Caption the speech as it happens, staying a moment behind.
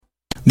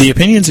The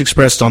opinions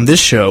expressed on this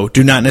show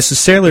do not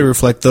necessarily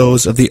reflect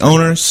those of the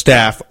owner,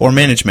 staff, or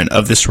management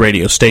of this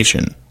radio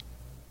station.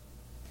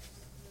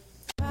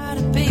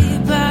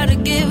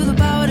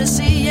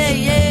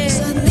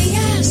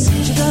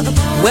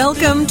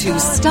 Welcome to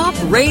Stop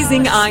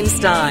Raising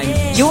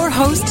Einstein. Your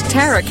host,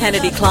 Tara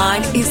Kennedy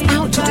Klein, is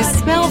out to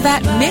dispel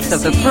that myth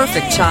of the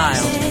perfect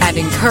child and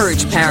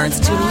encourage parents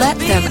to let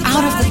them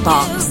out of the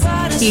box.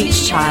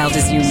 Each child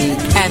is unique,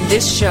 and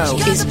this show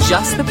is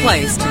just the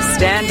place to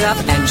stand up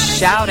and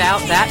shout out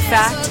that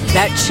fact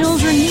that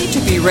children need to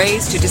be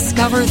raised to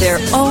discover their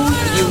own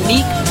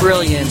unique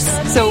brilliance.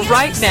 So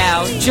right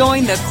now,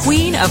 join the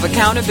Queen of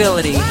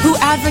Accountability, who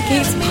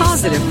advocates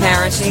positive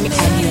parenting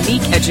and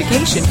unique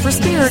education for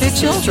spirited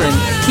children.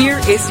 Here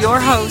is your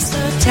host,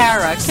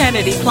 Tara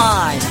Kennedy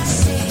Klein.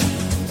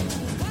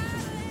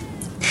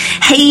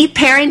 Hey,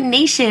 Parent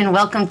Nation.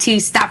 Welcome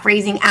to Stop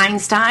Raising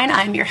Einstein.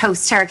 I'm your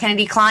host, Tara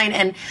Kennedy Klein,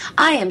 and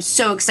I am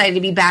so excited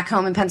to be back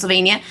home in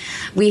Pennsylvania.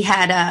 We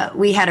had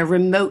a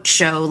remote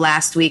show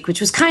last week, which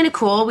was kind of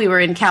cool. We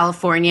were in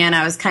California, and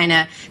I was kind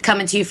of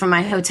coming to you from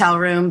my hotel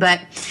room. But,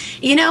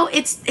 you know,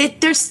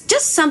 there's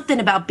just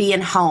something about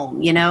being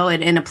home, you know,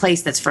 in a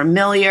place that's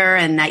familiar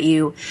and that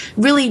you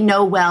really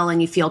know well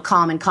and you feel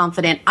calm and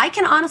confident. I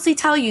can honestly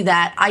tell you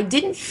that I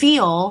didn't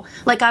feel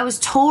like I was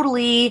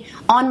totally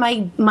on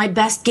my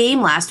best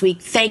game last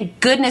week. Thank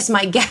goodness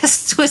my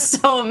guest was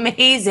so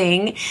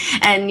amazing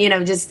and, you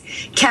know, just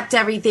kept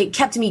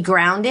me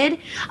grounded.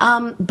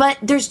 But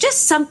there's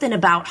just something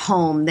about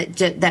home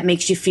that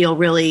makes you feel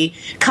really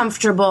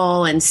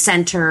comfortable and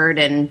centered.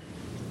 And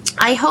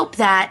I hope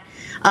that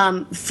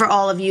for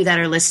all of you that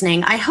are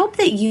listening, I hope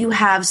that you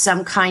have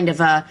some kind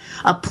of a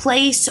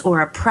place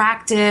or a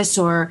practice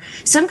or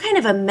some kind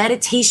of a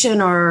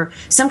meditation or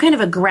some kind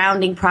of a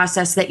grounding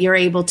process that you're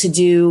able to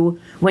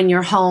do when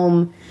you're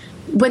home.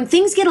 When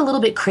things get a little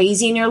bit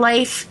crazy in your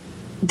life,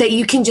 that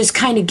you can just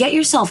kind of get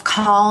yourself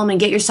calm and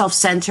get yourself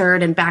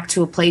centered and back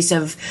to a place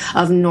of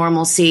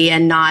normalcy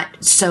and not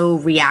so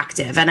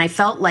reactive. And I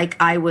felt like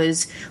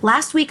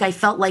last week I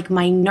felt like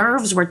my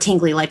nerves were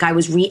tingly, like I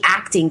was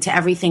reacting to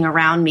everything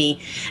around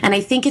me. And I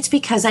think it's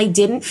because I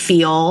didn't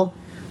feel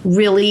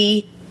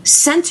really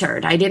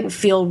centered. I didn't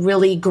feel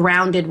really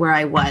grounded where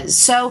I was.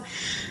 So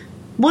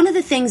one of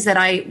the things that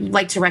I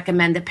like to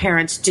recommend that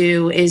parents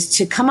do is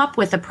to come up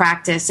with a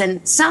practice.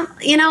 And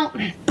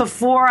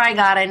before I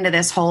got into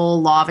this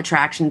whole law of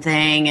attraction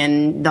thing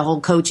and the whole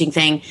coaching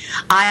thing,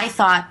 I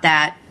thought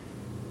that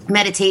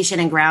meditation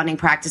and grounding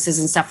practices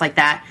and stuff like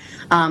that,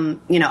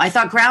 I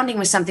thought grounding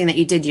was something that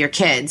you did to your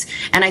kids.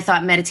 And I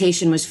thought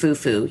meditation was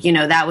foo-foo. You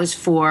know, that was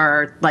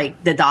for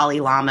like the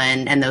Dalai Lama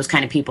and those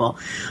kind of people.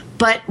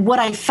 But what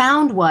I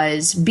found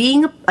was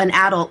being an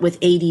adult with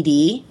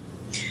ADD,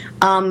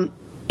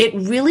 it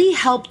really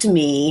helped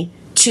me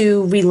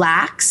to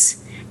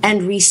relax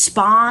and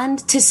respond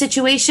to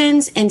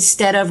situations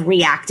instead of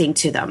reacting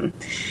to them.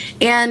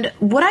 And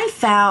what I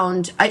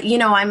found,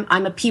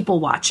 I'm a people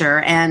watcher,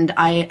 and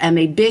I am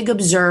a big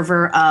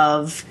observer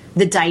of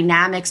the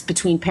dynamics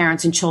between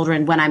parents and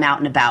children when I'm out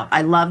and about.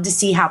 I love to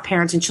see how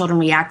parents and children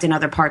react in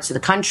other parts of the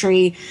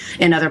country,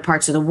 in other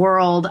parts of the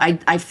world.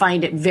 I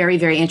find it very,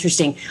 very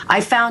interesting. I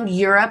found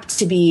Europe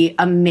to be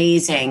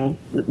amazing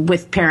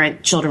with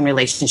parent-children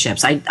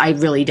relationships. I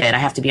really did. I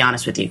have to be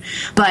honest with you.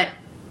 But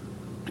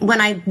when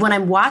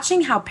I'm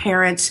watching how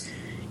parents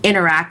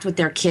interact with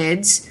their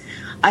kids,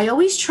 I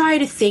always try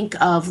to think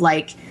of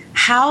like,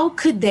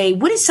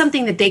 what is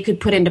something that they could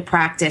put into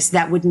practice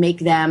that would make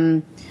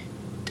them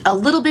a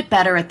little bit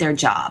better at their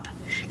job,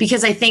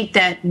 because I think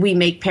that we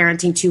make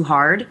parenting too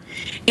hard.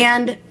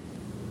 And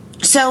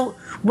so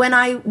when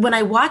I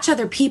watch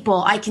other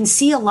people, I can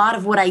see a lot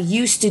of what I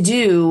used to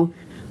do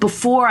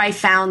before I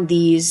found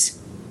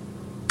these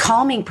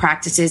calming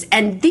practices.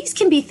 And these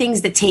can be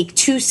things that take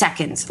 2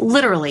 seconds,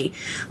 literally.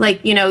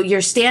 Like, you know,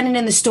 you're standing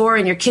in the store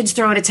and your kid's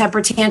throwing a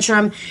temper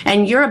tantrum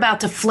and you're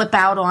about to flip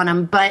out on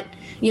them, but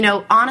you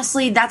know,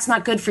 honestly, that's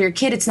not good for your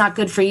kid. It's not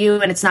good for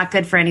you, and it's not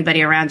good for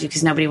anybody around you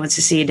because nobody wants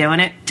to see you doing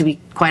it, to be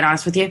quite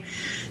honest with you.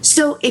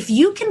 So if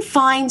you can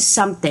find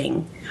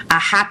something, a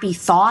happy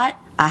thought,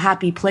 a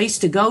happy place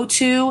to go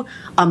to,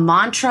 a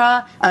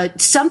mantra,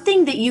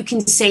 something that you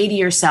can say to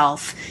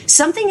yourself,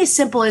 something as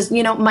simple as,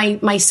 you know,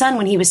 my son,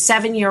 when he was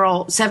 7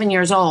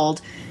 years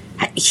old,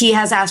 he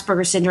has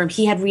Asperger's syndrome.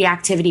 He had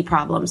reactivity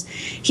problems.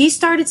 He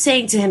started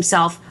saying to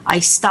himself,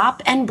 I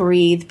stop and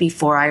breathe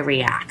before I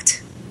react.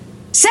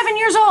 7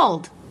 years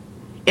old.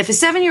 If a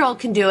 7-year-old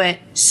can do it,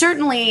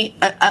 certainly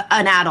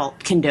an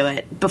adult can do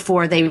it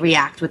before they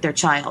react with their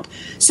child.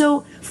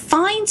 So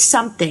find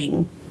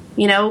something,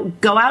 you know,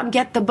 go out and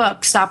get the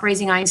book, Stop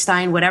Raising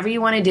Einstein, whatever you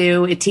want to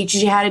do. It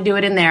teaches you how to do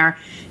it in there.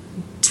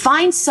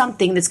 Find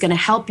something that's going to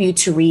help you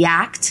to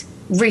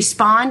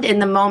respond in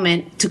the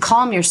moment, to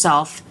calm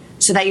yourself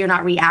so that you're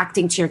not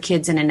reacting to your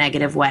kids in a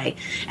negative way.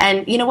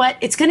 And you know what?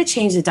 It's going to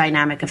change the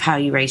dynamic of how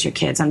you raise your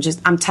kids.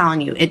 I'm telling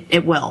you,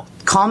 it will.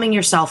 Calming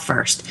yourself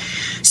first.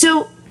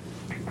 So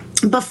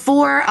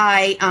before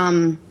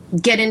I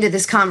get into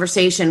this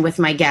conversation with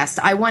my guest,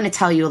 I want to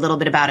tell you a little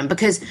bit about him,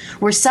 because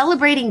we're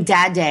celebrating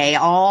Dad Day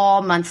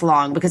all month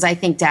long, because I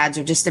think dads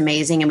are just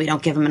amazing and we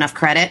don't give them enough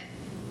credit.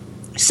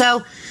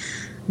 So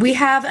we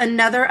have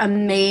another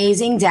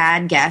amazing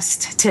dad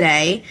guest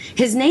today.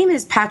 His name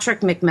is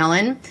Patrick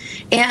McMillan,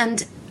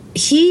 and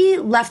he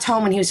left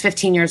home when he was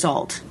 15 years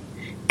old.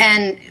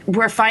 And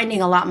we're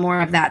finding a lot more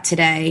of that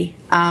today,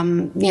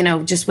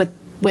 just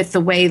with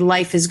the way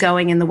life is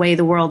going and the way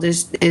the world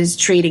is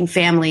treating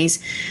families.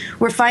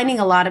 We're finding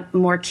a lot of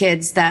more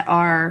kids that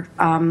are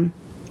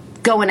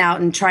going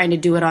out and trying to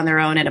do it on their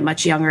own at a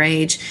much younger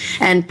age.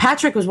 And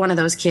Patrick was one of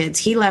those kids.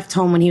 He left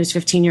home when he was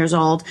 15 years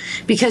old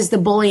because the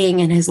bullying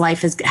in his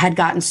life had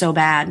gotten so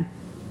bad.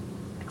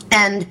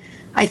 And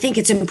I think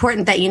it's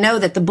important that you know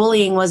that the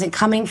bullying wasn't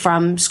coming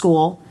from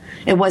school.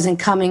 It wasn't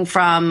coming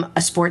from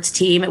a sports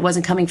team. It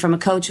wasn't coming from a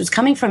coach. It was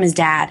coming from his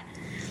dad.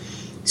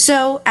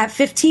 So at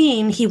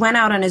 15, he went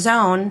out on his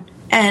own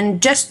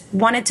and just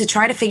wanted to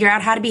try to figure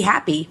out how to be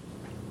happy.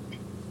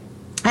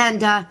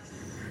 And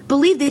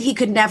believed that he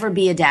could never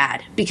be a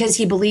dad because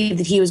he believed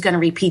that he was going to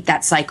repeat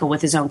that cycle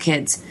with his own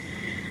kids.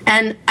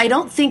 And I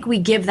don't think we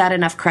give that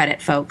enough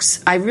credit,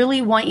 folks. I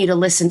really want you to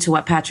listen to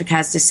what Patrick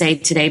has to say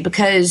today,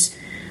 because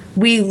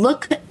we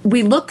look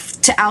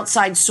to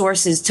outside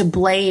sources to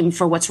blame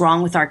for what's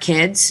wrong with our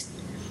kids.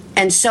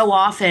 And so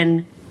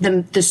often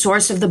the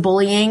source of the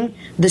bullying,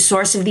 the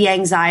source of the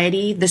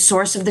anxiety, the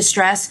source of the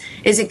stress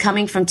isn't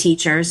coming from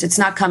teachers. It's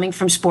not coming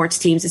from sports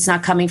teams. It's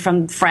not coming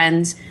from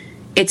friends.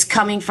 It's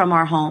coming from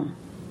our home.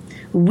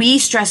 We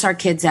stress our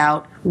kids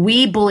out.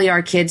 We bully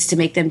our kids to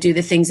make them do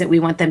the things that we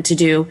want them to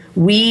do.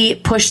 We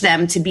push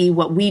them to be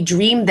what we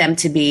dream them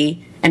to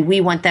be, and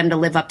we want them to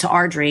live up to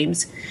our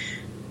dreams.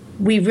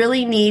 We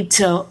really need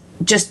to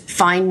just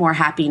find more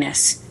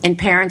happiness in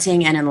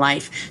parenting and in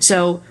life.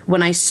 So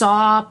when I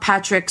saw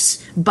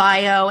Patrick's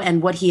bio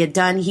and what he had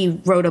done,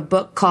 he wrote a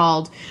book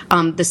called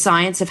The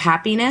Science of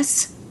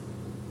Happiness.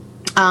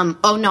 An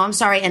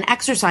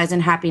exercise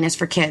in happiness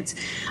for kids.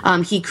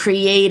 He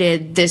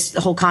created this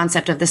whole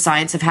concept of the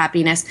science of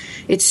happiness.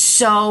 It's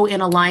so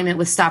in alignment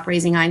with Stop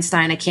Raising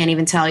Einstein, I can't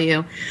even tell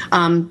you.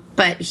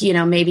 But,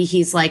 maybe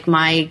he's like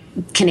my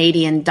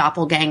Canadian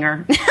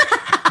doppelganger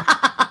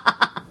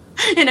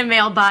in a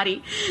male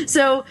body.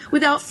 So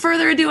without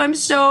further ado, I'm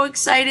so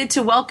excited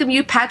to welcome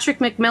you, Patrick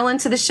McMillan,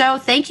 to the show.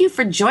 Thank you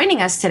for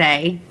joining us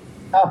today.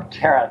 Oh,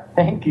 Tara,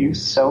 thank you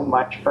so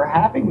much for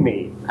having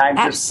me. I'm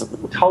just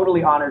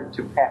totally honored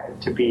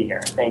to be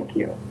here. Thank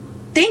you.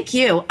 Thank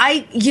you.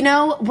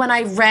 When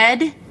I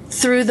read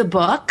through the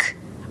book,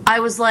 I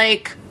was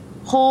like,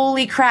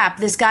 holy crap,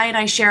 this guy and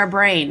I share a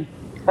brain.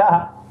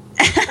 Well,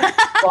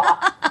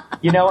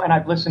 and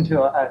I've listened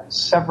to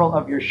several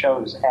of your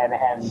shows, and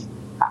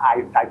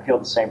I feel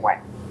the same way.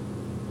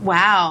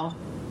 Wow.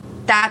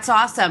 That's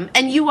awesome.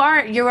 And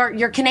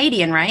you're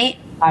Canadian, right?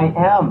 I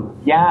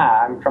am.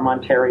 Yeah, I'm from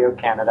Ontario,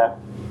 Canada,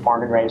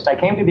 born and raised. I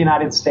came to the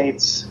United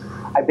States.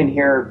 I've been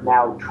here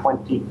now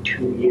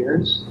 22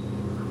 years.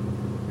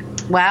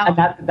 Wow. And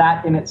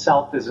that in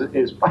itself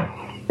is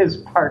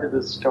part of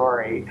the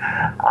story,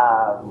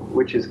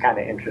 which is kind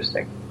of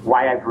interesting.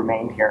 Why I've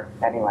remained here,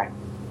 anyway.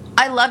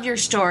 I love your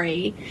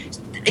story.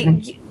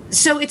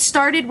 So it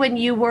started when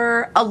you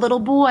were a little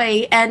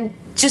boy, and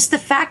just the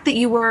fact that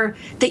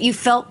you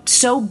felt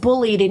so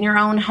bullied in your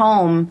own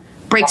home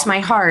breaks my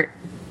heart.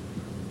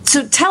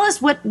 So tell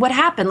us what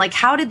happened. Like,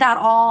 how did that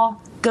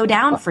all go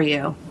down for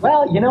you?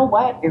 Well, you know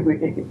what?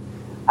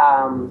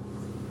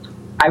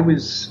 I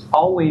was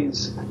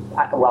always,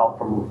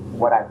 from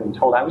what I've been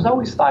told, I was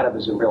always thought of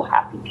as a real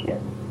happy kid.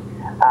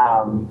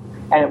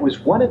 And it was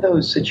one of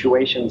those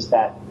situations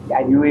that,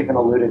 and you even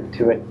alluded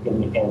to it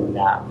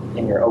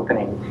in your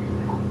opening,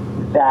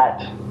 that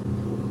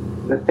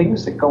the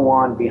things that go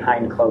on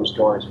behind closed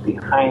doors,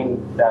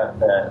 behind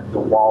the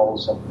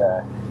walls of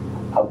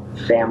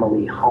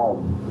family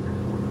home,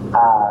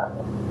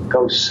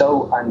 go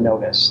so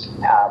unnoticed.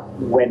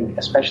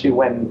 Especially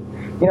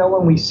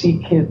when we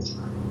see kids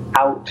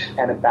out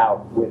and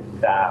about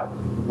with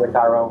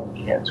our own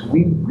kids,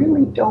 we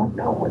really don't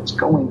know what's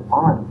going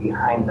on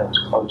behind those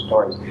closed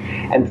doors.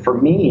 And for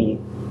me,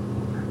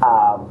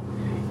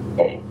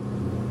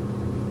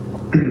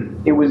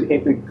 it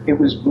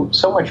was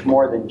so much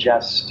more than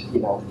just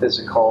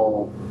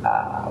physical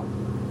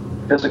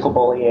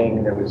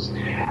bullying. There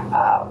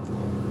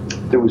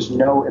was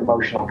no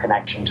emotional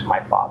connection to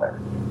my father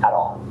at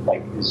all,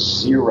 like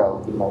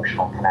zero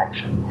emotional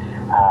connection.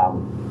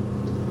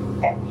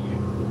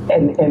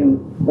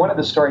 And one of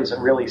the stories that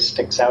really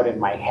sticks out in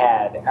my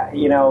head,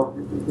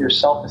 your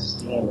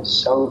self-esteem is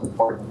so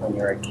important when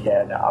you're a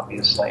kid,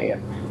 obviously,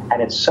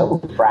 and it's so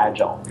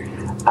fragile.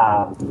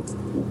 I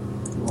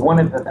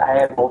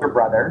had an older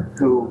brother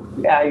who,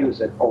 he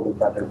was an older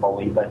brother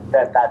bully, but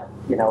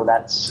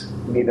that's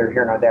neither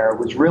here nor there. It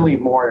was really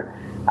more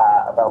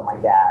about my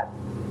dad.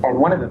 And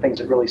one of the things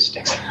that really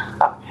sticks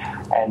out,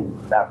 and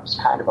that was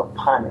kind of a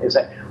pun, is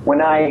that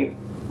when I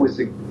was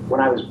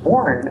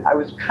born, I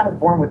was kind of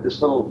born with this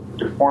little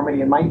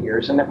deformity in my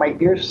ears, and that my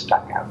ears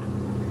stuck out.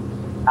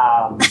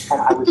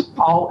 And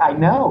I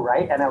know,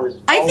 right? And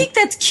I think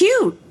that's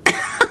cute.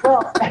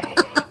 Well,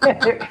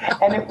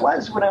 and it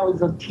was when I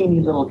was a teeny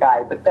little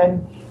guy. But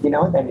then,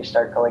 then you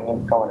start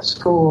going to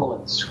school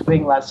and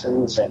swimming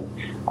lessons, and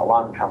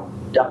along come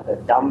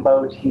the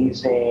Dumbo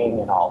teasing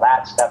and all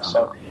that stuff.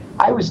 So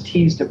I was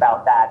teased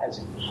about that as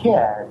a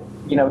kid,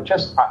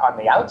 just on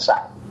the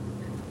outside.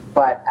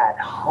 But at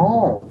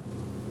home,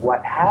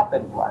 what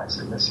happened was,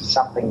 and this is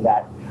something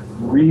that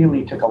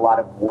really took a lot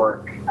of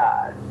work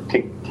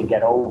to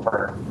get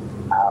over,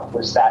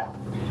 was that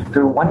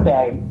through one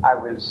day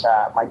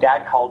my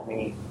dad called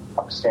me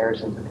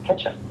upstairs into the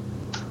kitchen,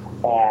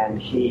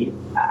 and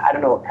I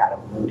don't know what kind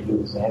of mood he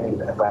was in,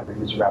 whether he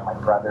was around my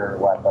brother or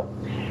what, but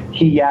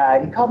he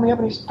called me up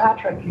and he said,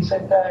 Patrick, he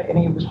said, and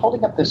he was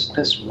holding up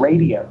this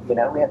radio, we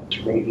had this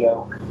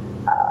radio,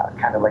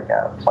 kind of like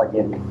a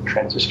plug-in big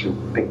transistor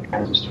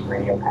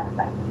radio kind of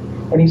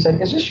thing, and he said,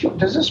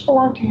 does this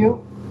belong to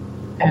you?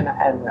 And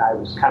I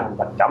was kind of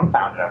like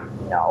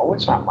dumbfounded. No,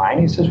 it's not mine.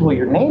 He says, well,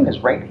 your name is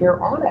right here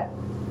on it.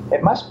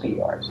 It must be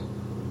yours.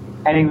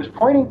 And he was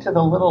pointing to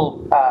the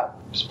little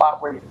spot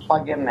where you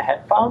plug in the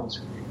headphones,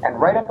 and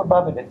right up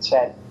above it, it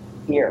said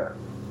ear.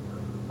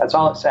 That's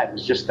all it said. It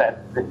was just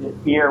the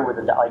ear with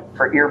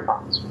for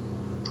earphones.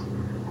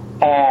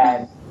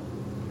 And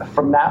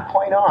from that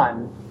point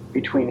on,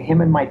 between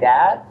him and my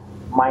dad,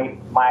 my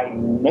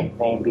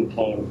nickname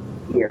became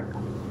Ear.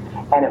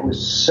 And it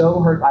was so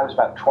hurt. I was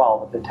about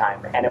 12 at the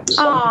time, and it was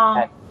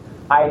something that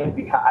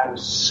I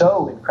was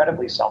so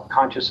incredibly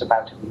self-conscious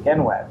about to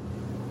begin with,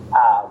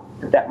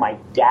 that my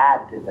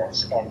dad did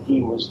this, and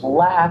he was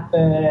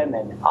laughing,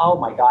 and oh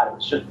my God, it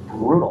was just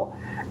brutal.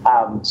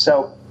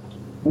 So,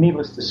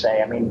 needless to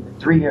say,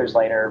 3 years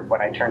later,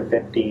 when I turned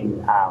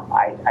 15,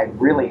 I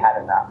really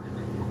had enough,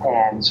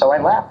 and so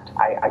I left.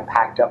 I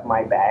packed up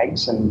my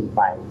bags and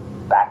my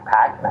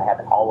backpack, and I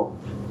had all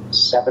of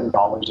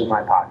 $7 in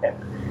my pocket,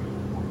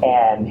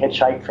 and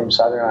hitchhiked from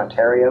southern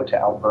Ontario to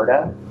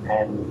Alberta,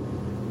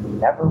 and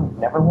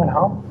never went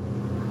home.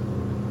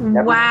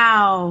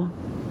 Wow.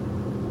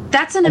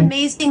 That's an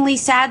amazingly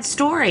sad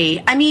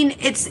story.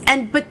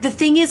 But the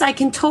thing is, I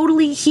can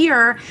totally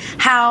hear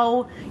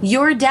how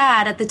your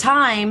dad at the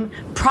time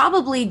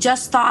probably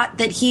just thought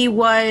that he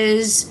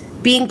was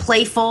being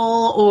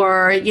playful,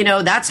 or,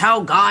 that's how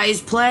guys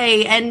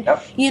play. And,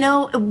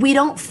 yep. We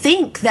don't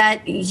think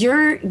that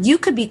you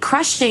could be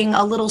crushing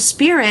a little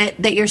spirit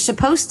that you're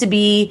supposed to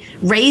be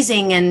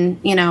raising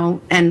and,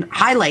 and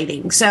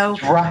highlighting. So,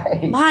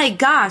 right. My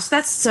gosh,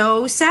 that's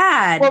so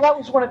sad. Well, that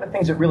was one of the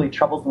things that really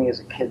troubled me as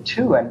a kid,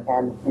 too. And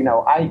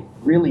I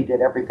really did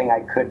everything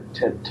I could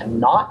to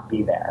not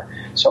be there.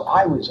 So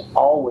I was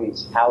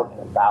always out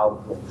and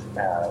about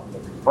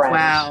with friends.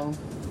 Wow.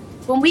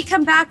 When we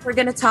come back, we're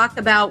going to talk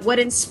about what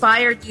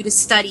inspired you to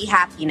study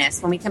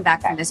happiness when we come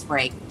back from this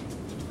break.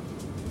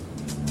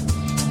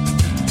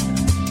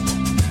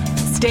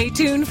 Stay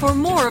tuned for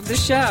more of the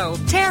show.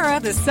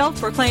 Tara, the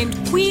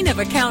self-proclaimed queen of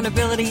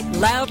accountability,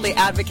 loudly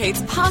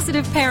advocates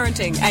positive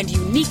parenting and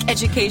unique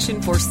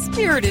education for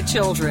spirited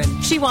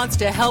children. She wants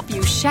to help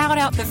you shout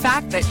out the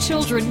fact that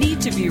children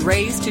need to be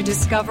raised to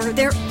discover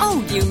their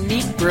own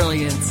unique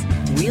brilliance.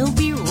 We'll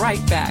be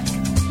right back.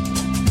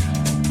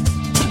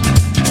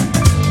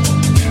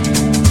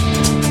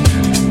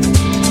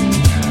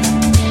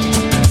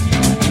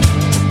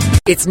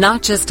 It's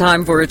not just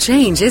time for a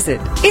change, is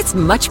it? It's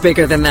much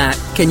bigger than that.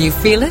 Can you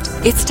feel it?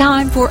 It's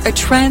time for a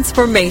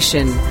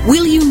transformation.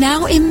 Will you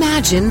now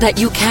imagine that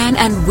you can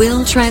and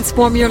will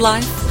transform your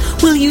life?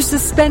 Will you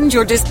suspend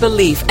your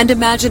disbelief and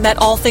imagine that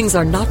all things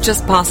are not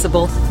just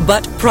possible,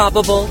 but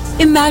probable?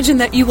 Imagine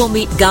that you will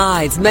meet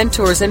guides,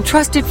 mentors, and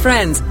trusted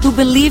friends who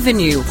believe in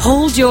you,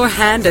 hold your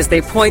hand as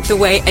they point the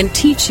way, and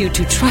teach you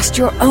to trust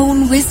your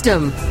own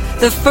wisdom.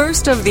 The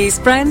first of these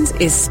friends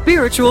is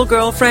spiritual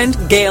girlfriend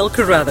Gail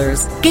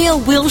Carruthers. Gail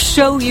will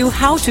show you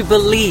how to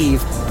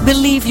believe.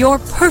 Believe your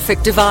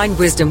perfect divine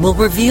wisdom will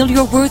reveal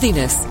your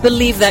worthiness.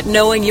 Believe that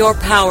knowing your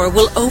power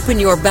will open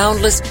your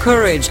boundless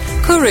courage.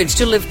 Courage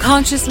to live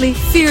consciously,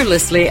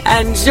 fearlessly,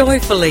 and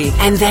joyfully.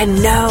 And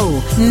then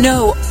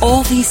know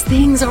all these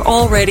things are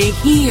already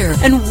here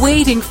and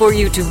waiting for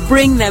you to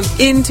bring them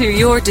into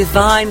your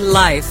divine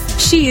life.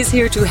 She is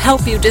here to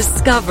help you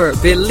discover,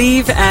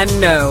 believe, and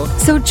know.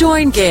 So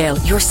join Gail,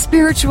 your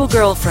spiritual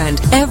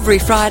girlfriend, every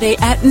Friday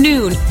at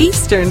noon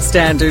Eastern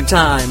Standard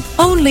Time.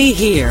 Only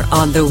here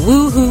on the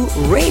Woohoo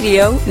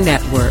Radio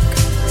Network.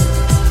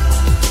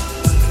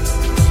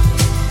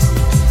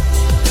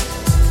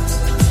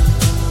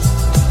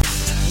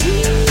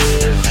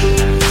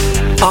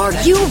 Are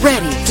you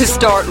ready to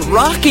start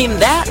rocking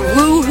that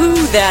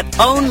woohoo that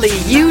only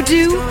you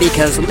do?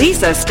 Because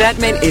Lisa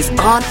Steadman is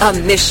on a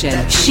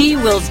mission. She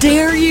will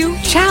dare you,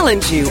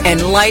 challenge you,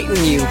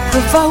 enlighten you,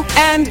 provoke,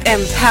 and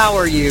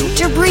empower you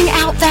to bring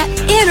out that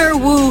inner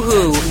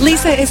woohoo.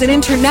 Lisa is an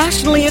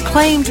internationally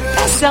acclaimed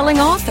best-selling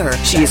author.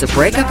 She is a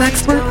breakup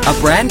expert,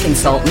 a brand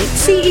consultant,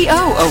 CEO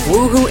of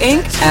Woohoo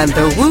Inc. and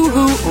the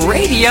Woohoo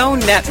Radio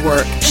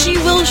Network. She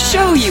will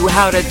show you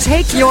how to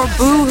take your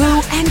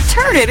boohoo and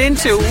turn it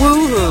into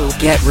woohoo.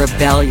 Get Get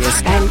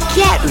rebellious and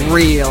get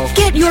real.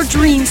 Get your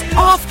dreams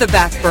off the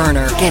back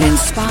burner. Get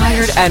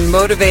inspired and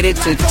motivated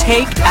to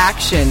take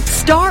action.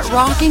 Start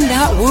rocking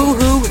that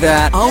woohoo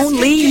that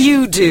only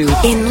you do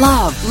in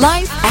love,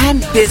 life, and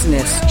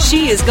business.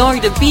 She is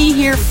going to be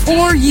here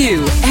for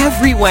you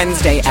every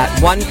Wednesday at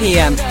 1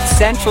 p.m.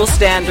 Central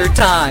Standard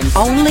Time.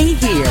 Only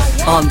here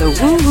on the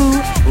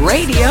Woohoo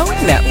Radio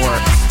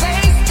Network.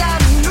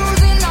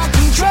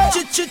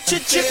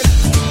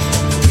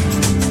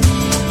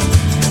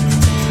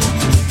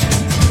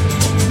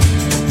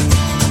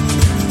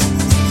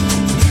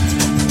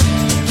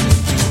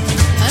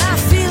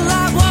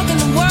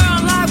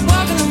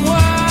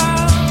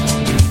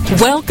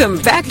 Welcome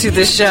back to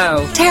the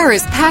show.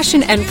 Tara's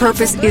passion and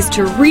purpose is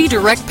to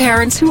redirect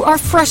parents who are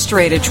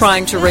frustrated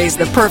trying to raise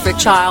the perfect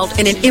child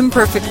in an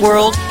imperfect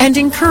world and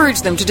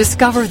encourage them to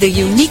discover the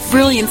unique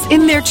brilliance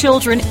in their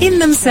children in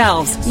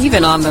themselves,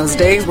 even on those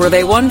days where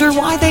they wonder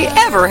why they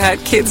ever had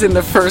kids in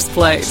the first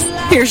place.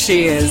 Here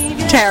she is,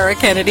 Tara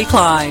Kennedy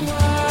Klein.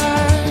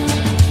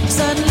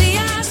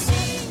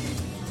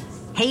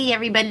 Hey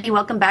everybody,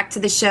 welcome back to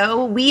the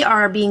show. We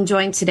are being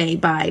joined today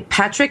by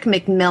Patrick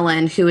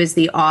McMillan, who is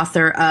the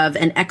author of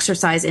An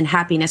Exercise in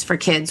Happiness for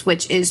Kids,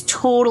 which is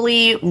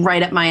totally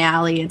right up my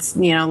alley. It's,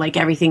 like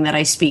everything that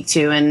I speak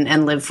to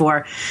and live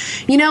for.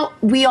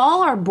 We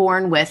all are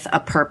born with a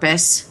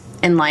purpose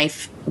in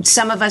life.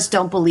 Some of us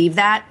don't believe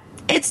that.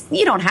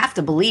 You don't have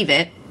to believe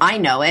it. I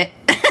know it.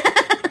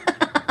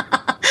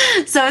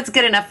 So it's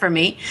good enough for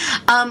me.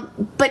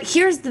 But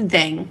here's the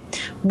thing.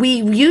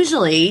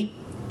 We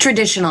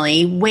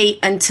traditionally wait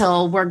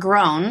until we're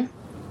grown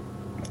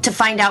to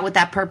find out what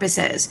that purpose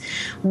is.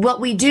 What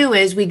we do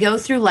is we go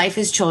through life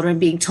as children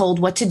being told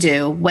what to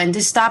do, when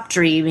to stop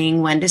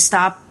dreaming, when to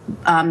stop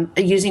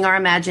using our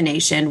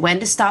imagination, when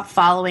to stop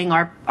following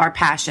our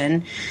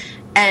passion,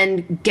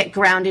 and get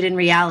grounded in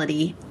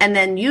reality. And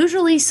then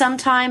usually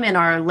sometime in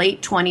our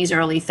late 20s,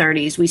 early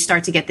 30s, we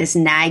start to get this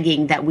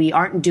nagging that we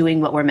aren't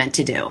doing what we're meant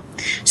to do.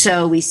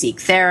 So we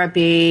seek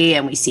therapy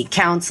and we seek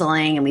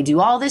counseling and we do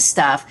all this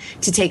stuff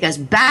to take us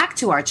back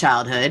to our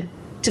childhood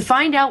to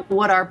find out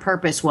what our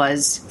purpose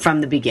was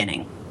from the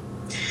beginning.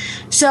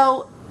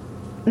 So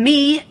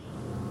me,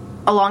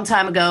 a long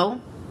time ago,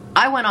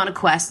 I went on a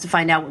quest to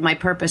find out what my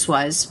purpose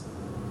was.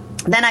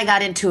 Then I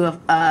got into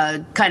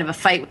a kind of a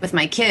fight with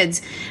my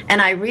kids,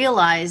 and I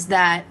realized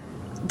that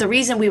the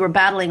reason we were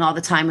battling all the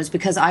time was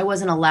because I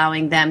wasn't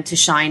allowing them to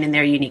shine in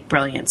their unique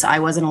brilliance. I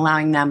wasn't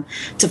allowing them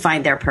to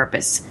find their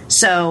purpose.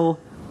 So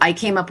I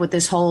came up with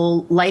this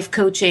whole life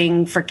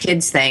coaching for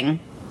kids thing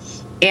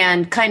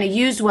and kind of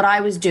used what I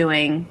was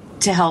doing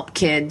to help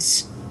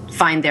kids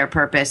find their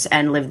purpose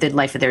and live the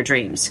life of their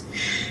dreams.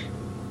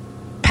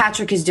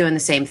 Patrick is doing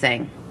the same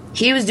thing.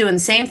 He was doing the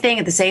same thing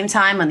at the same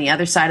time on the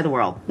other side of the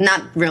world.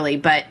 Not really,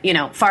 but,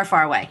 far,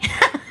 far away.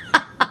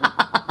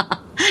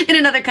 In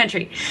another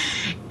country.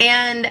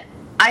 And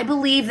I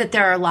believe that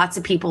there are lots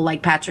of people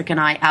like Patrick and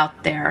I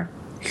out there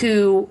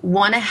who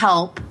want to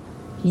help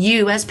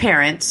you as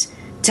parents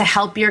to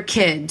help your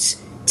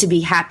kids to be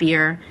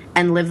happier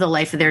and live the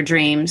life of their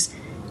dreams.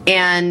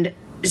 And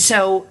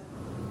so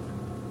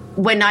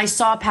when I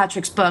saw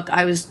Patrick's book,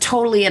 I was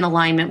totally in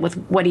alignment with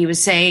what he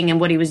was saying and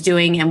what he was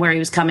doing and where he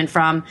was coming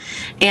from.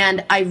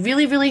 And I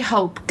really, really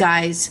hope,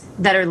 guys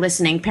that are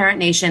listening, Parent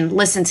Nation,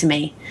 listen to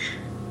me.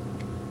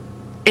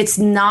 It's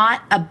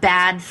not a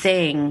bad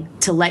thing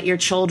to let your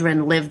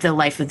children live the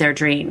life of their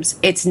dreams.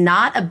 It's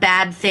not a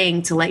bad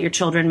thing to let your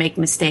children make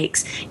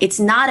mistakes. It's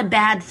not a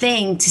bad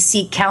thing to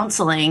seek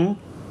counseling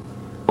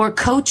or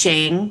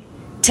coaching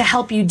to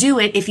help you do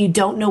it if you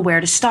don't know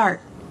where to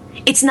start.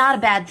 It's not a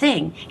bad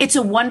thing. It's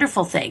a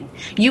wonderful thing.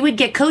 You would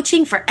get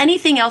coaching for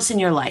anything else in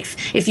your life.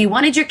 If you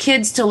wanted your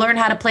kids to learn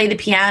how to play the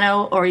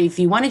piano, or if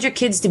you wanted your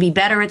kids to be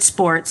better at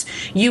sports,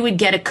 you would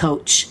get a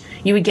coach.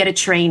 You would get a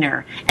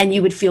trainer, and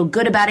you would feel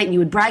good about it, and you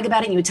would brag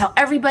about it, and you would tell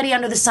everybody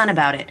under the sun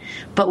about it.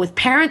 But with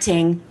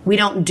parenting, we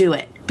don't do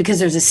it because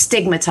there's a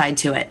stigma tied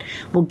to it.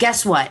 Well,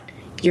 guess what?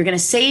 You're going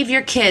to save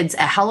your kids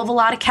a hell of a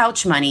lot of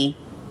couch money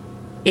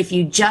if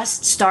you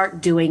just start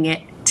doing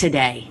it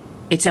today.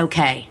 It's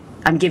okay.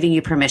 I'm giving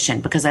you permission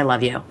because I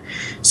love you.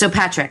 So,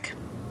 Patrick.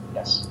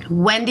 Yes.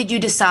 When did you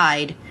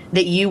decide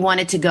that you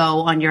wanted to go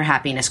on your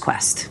happiness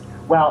quest?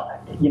 Well,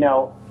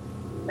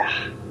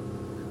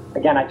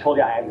 again, I told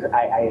you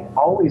I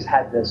always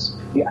had this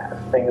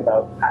thing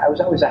about I was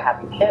always a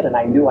happy kid, and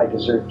I knew I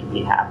deserved to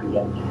be happy.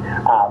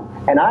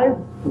 And I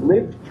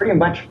lived pretty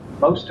much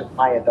most of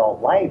my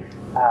adult life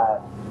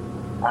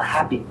a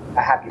happy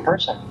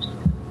person.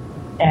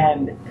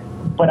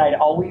 But I'd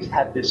always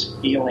had this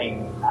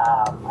feeling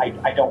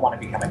I don't want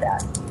to become a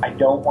dad. I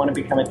don't want to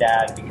become a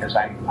dad because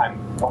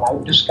when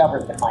I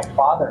discovered that my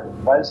father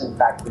was in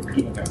fact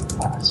repeating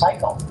a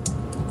cycle,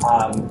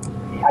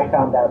 I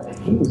found out that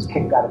he was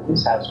kicked out of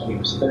his house when he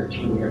was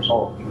 13 years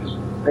old. He was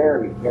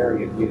very,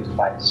 very abused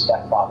by his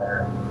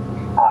stepfather.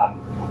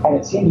 And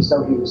it seemed as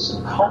though he was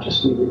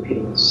subconsciously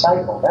repeating the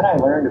cycle. Then I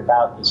learned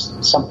about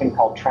something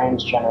called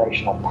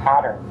transgenerational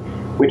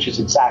pattern, which is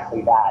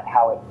exactly that,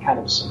 how it kind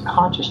of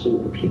subconsciously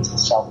repeats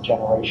itself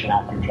generation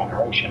after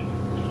generation.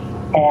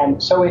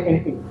 And so it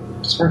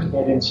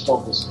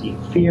instilled this deep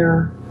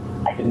fear.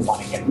 I didn't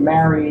want to get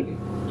married.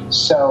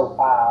 So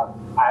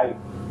I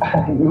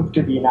moved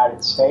to the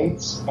United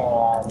States,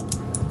 and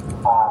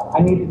I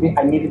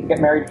needed to get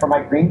married for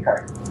my green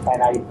card.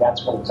 And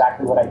that's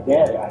exactly what I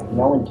did. I had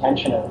no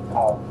intention of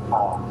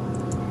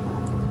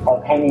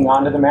hanging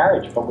on to the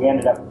marriage, but we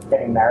ended up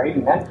getting married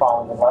and then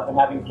falling in love and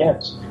having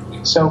kids.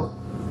 So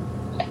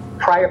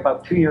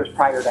about 2 years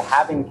prior to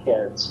having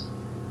kids,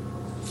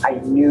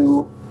 I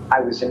knew I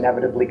was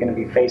inevitably going to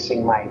be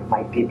facing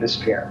my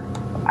deepest fear.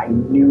 I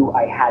knew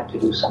I had to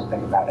do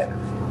something about it.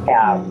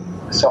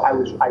 So I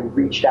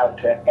reached out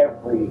to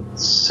every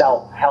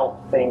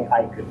self-help thing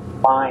I could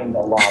find, the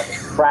law of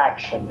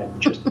attraction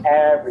and just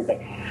everything.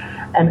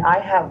 And I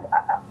have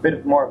a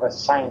bit more of a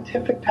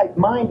scientific type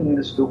mind, and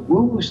the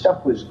woo-woo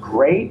stuff was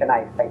great, and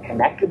I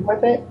connected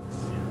with it.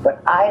 But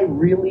I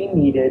really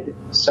needed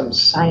some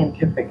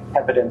scientific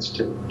evidence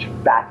to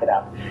back it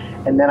up.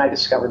 And then I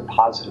discovered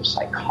positive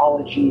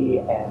psychology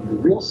and the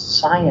real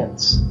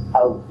science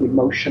of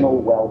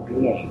emotional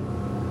well-being.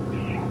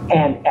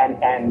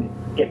 And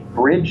it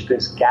bridged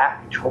this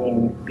gap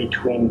between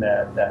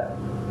the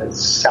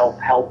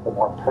self-help, the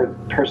more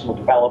personal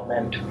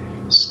development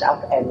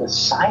stuff, and the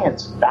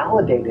science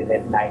validated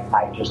it, and I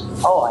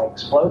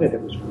exploded.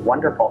 It was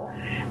wonderful.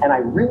 And I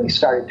really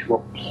started to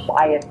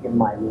apply it in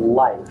my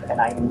life,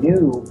 and I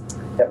knew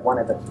that one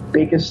of the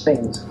biggest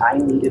things I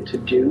needed to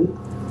do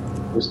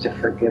was to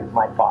forgive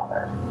my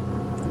father.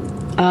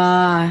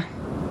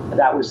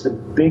 That was the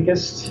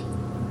biggest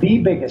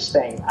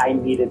thing I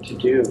needed to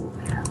do.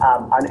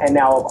 And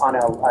now,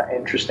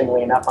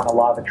 interestingly enough, on a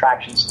law of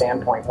attraction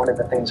standpoint, one of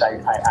the things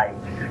I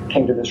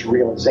came to this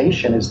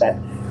realization is that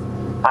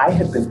I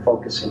had been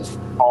focusing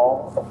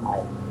all of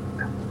my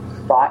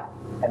thought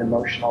and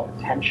emotional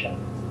attention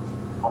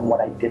on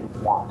what I didn't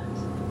want.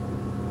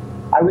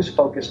 I was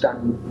focused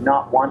on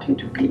not wanting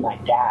to be my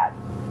dad.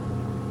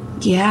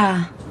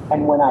 Yeah.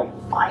 And when I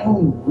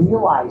finally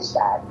realized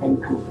that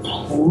and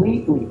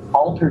completely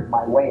altered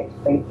my way of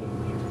thinking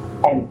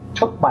and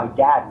took my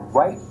dad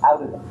right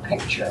out of the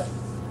picture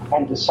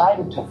and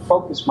decided to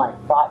focus my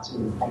thoughts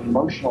and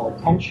emotional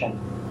attention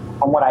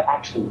on what I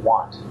actually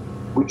want,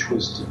 which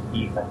was to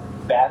be the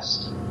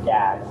best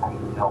dad I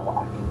know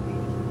I can be.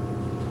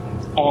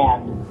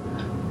 And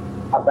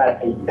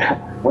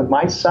when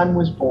my son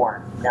was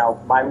born, now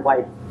my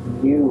wife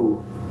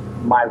knew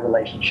my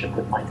relationship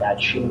with my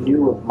dad. She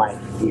knew of my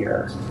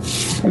fear.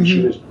 And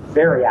she was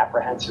very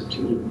apprehensive to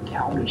even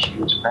tell me she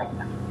was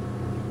pregnant.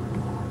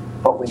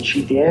 But when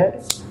she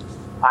did,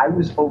 I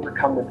was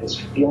overcome with this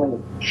feeling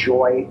of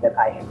joy that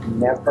I had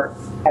never,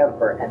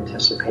 ever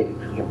anticipated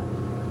feeling.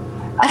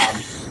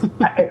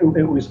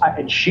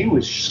 And she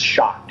was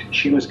shocked.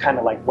 She was kind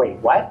of like, wait,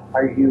 what?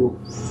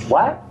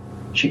 What?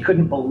 She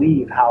couldn't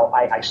believe how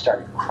I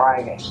started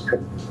crying. I just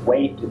couldn't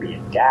wait to be a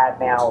dad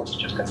now. It was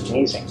just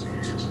amazing.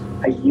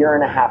 A year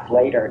and a half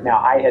later,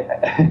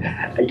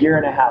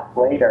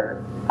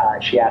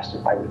 she asked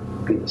if I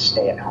would be the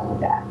stay-at-home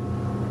dad.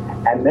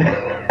 And then,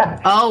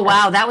 oh,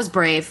 wow, that was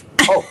brave.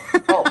 oh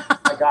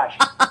my gosh.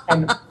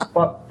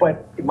 But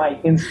my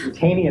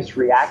instantaneous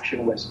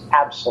reaction was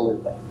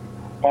absolutely.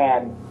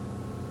 And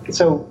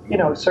so,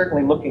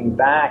 certainly looking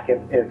back,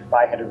 if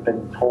I had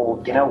been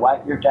told, you know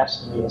what, your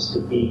destiny is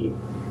to be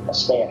a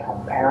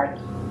stay-at-home parent,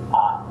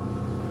 a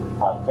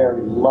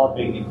very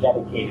loving and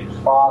dedicated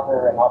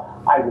father, and all,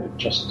 I would have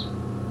just,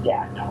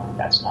 no,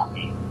 that's not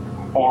me.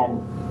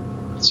 And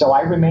so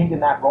I remained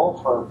in that role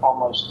for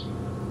almost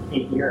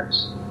 8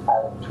 years,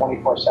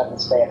 24/7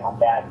 stay-at-home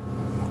dad.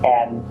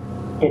 And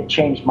it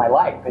changed my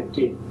life. It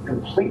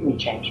completely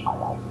changed my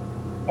life.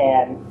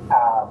 And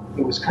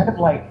it was kind of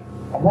like,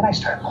 and then I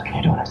started looking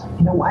into it. I was like,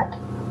 you know what?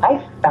 I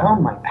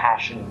found my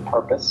passion and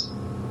purpose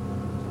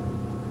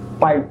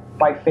by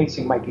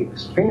facing my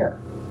deepest fear.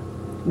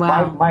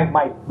 Wow.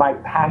 My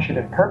passion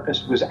and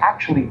purpose was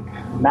actually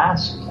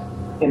masked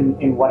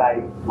in what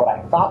I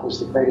thought was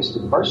the greatest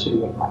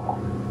adversity of my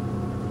life.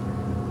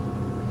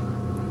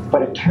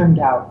 But it turned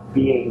out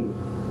being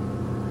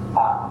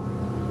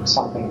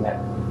something that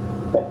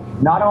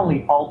not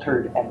only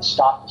altered and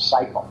stopped the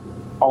cycle,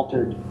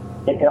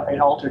 it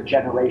altered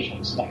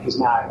generations. Because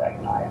now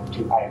I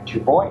have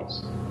two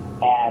boys,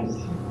 and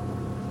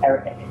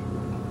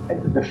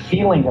the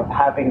feeling of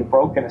having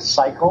broken a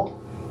cycle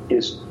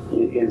is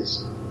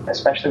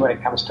especially when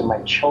it comes to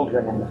my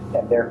children and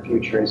their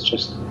future,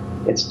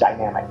 it's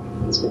dynamic.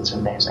 It's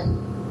amazing.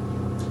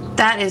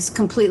 That is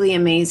completely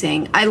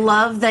amazing. I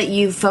love that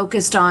you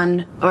focused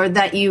on, or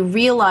that you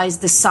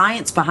realized the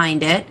science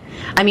behind it.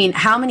 I mean,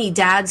 how many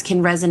dads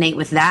can resonate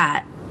with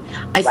that?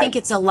 I think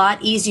it's a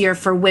lot easier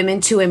for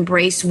women to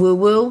embrace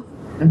woo-woo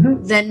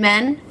than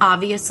men,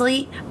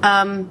 obviously.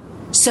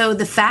 So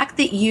the fact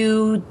that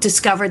you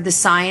discovered the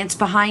science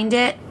behind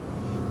it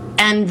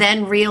and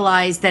then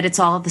realized that it's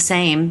all the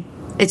same,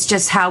 it's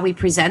just how we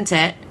present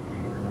it.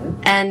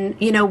 And,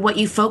 what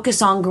you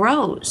focus on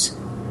grows.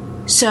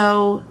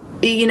 So,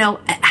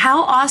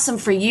 how awesome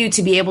for you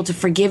to be able to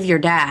forgive your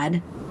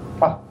dad.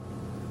 Oh,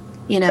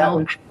 you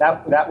know,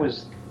 that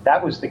was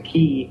the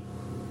key,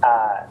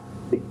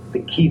 the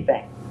key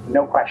thing.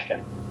 No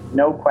question.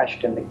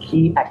 The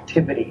key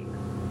activity.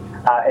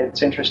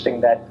 It's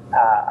interesting that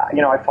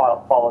I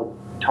followed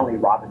Tony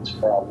Robbins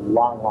for a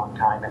long, long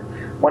time,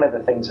 and one of the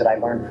things that I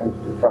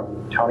learned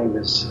from Tony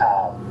was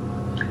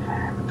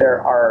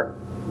there are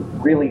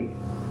really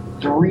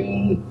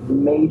 3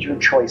 major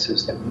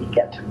choices that we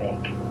get to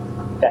make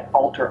that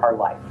alter our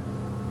life.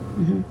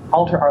 Mm-hmm.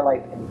 Alter our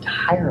life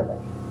entirely.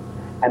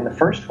 And the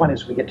first one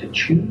is we get to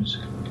choose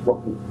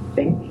what we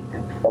think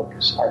and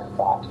focus our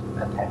thought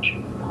and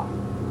attention on.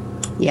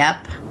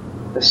 Yep.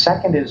 The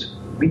second is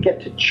we get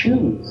to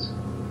choose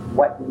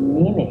what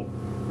meaning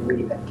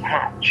we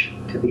attach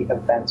to the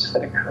events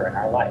that occur in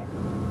our life.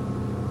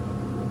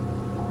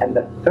 And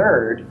the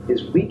third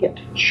is we get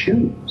to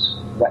choose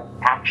what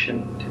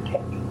action to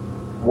take,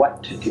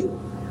 what to do.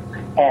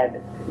 And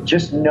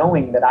just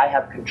knowing that I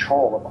have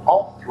control of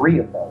all 3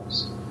 of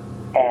those,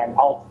 and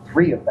all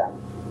 3 of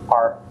them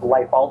are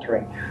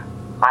life-altering,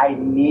 I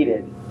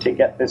needed to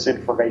get this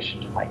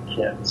information to my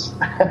kids.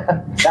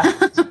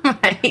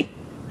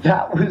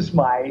 That was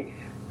my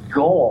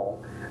goal.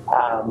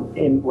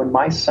 When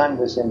my son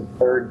was in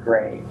 3rd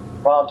grade,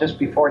 well, just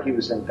before he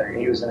was in 3rd,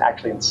 he was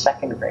actually in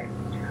 2nd grade,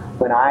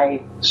 when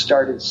I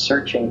started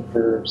searching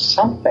for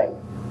something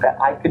that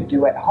I could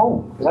do at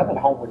home, because I'm at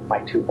home with my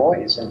 2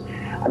 boys, and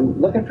I'm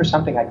looking for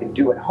something I can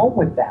do at home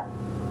with them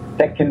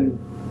that can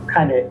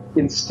kind of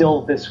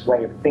instill this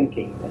way of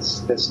thinking,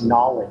 this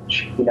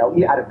knowledge,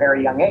 at a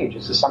very young age.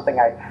 This is something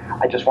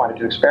I just wanted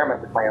to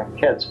experiment with my own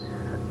kids.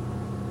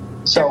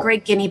 So, they're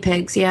great guinea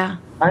pigs, yeah.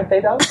 Aren't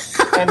they, though?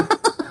 And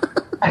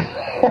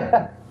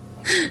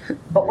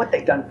but what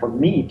they've done for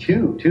me,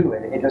 too,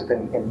 and it has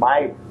been in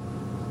my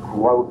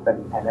growth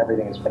and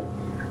everything has been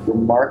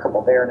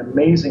remarkable. They're an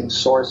amazing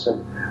source of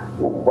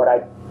what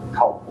I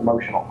call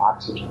emotional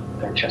oxygen.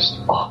 They're just,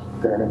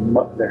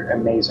 they're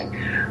amazing.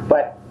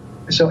 But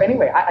so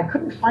anyway, I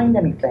couldn't find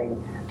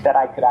anything that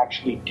I could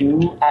actually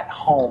do at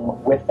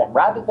home with them,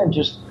 rather than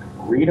just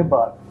read a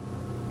book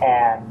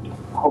and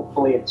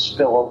hopefully it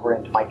spill over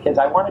into my kids.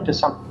 I wanted to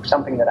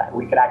something that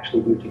we could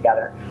actually do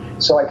together.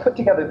 So I put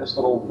together this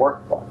little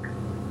workbook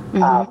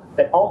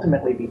that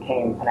ultimately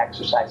became an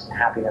exercise in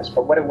happiness.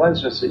 But what it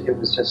was just reading.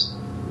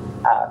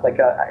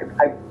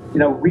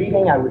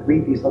 I would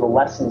read these little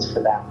lessons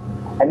for them,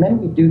 and then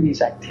we do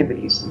these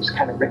activities, these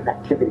kind of written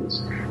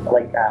activities,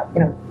 like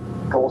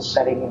goal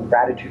setting and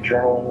gratitude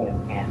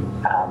journaling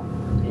and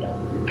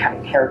kind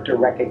of character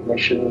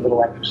recognition,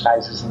 little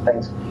exercises and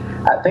things.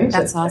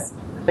 That's awesome.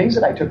 Things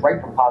that I took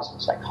right from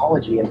positive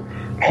psychology.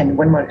 And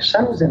when my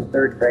son was in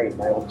 3rd grade,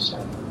 my oldest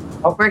son.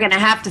 We're going to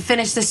have to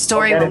finish this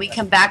story when we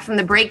come back from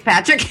the break,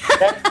 Patrick.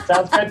 Okay,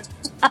 sounds good.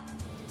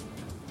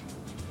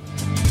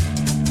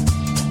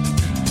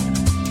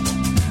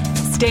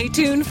 Stay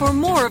tuned for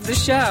more of the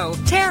show.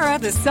 Tara,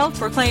 the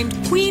self-proclaimed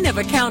queen of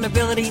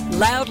accountability,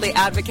 loudly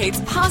advocates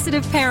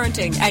positive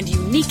parenting and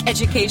unique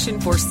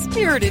education for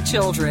spirited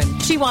children.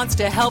 She wants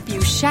to help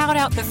you shout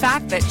out the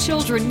fact that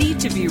children need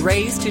to be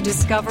raised to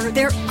discover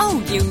their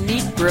own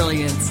unique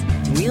brilliance.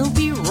 We'll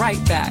be right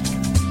back.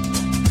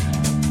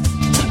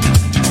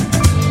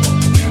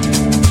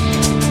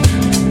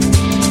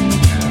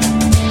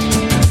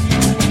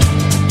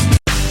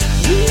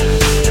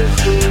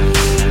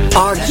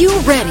 Are you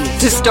ready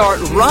to start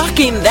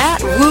rocking that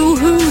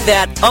woo-hoo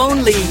that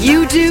only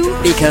you do?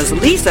 Because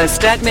Lisa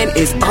Stedman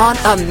is on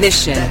a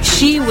mission.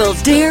 She will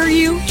dare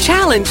you,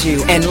 challenge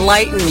you,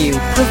 enlighten you,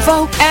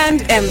 provoke,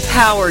 and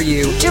empower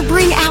you to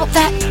bring out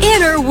that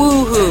inner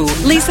woo-hoo.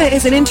 Lisa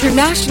is an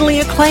internationally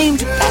acclaimed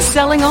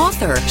best-selling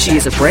author. She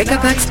is a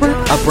breakup expert,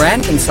 a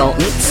brand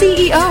consultant,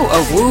 CEO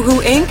of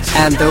Woohoo Inc.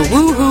 and the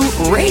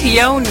Woohoo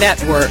Radio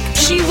Network.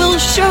 She will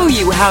show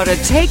you how to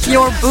take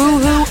your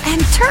boo-hoo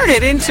and turn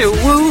it into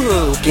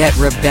woo-hoo. Get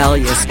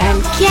rebellious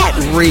and get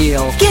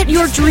real. Get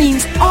your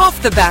dreams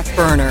off the back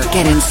burner.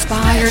 Get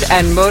inspired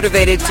and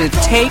motivated to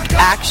take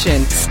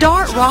action.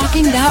 Start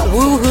rocking that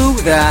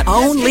woohoo that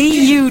only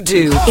you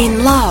do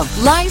in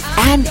love, life,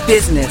 and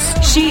business.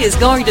 She is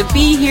going to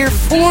be here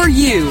for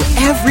you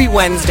every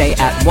Wednesday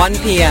at 1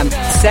 p.m.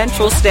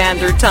 Central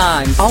Standard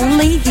Time.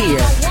 Only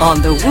here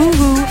on the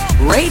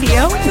Woohoo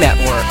Radio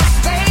Network.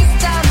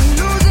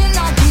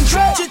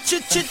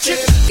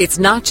 It's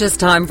not just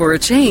time for a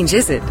change,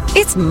 is it?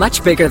 It's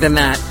much bigger than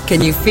that.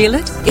 Can you feel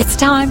it? It's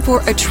time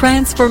for a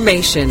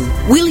transformation.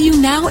 Will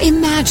you now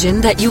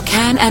imagine that you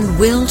can and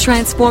will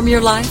transform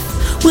your life?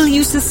 Will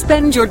you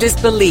suspend your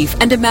disbelief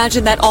and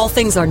imagine that all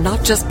things are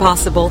not just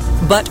possible,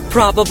 but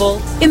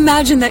probable?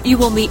 Imagine that you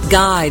will meet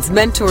guides,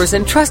 mentors,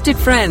 and trusted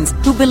friends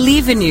who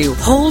believe in you,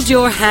 hold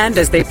your hand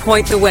as they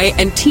point the way,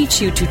 and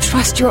teach you to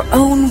trust your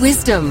own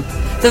wisdom.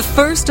 The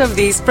first of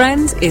these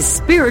friends is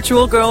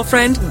spiritual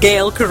girlfriend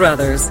Gail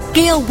Carruthers.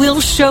 Gail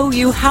will show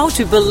you how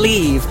to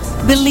believe.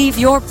 Believe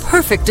your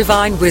perfect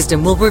divine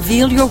wisdom will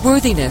reveal your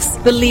worthiness.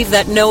 Believe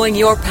that knowing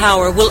your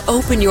power will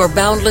open your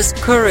boundless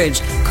courage,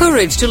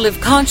 courage to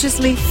live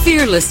consciously,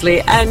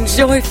 fearlessly, and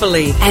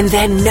joyfully. And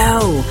then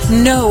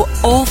know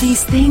all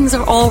these things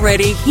are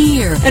already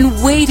here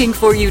and waiting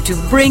for you to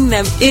bring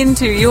them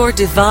into your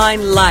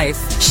divine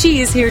life. She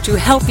is here to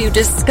help you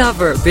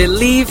discover,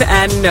 believe,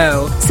 and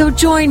know. So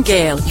join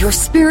Gail, your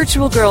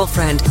spiritual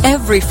girlfriend,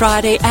 every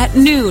Friday at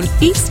noon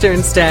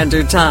Eastern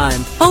Standard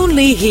Time.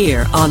 Only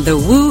here on the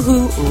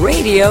Woohoo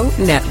Radio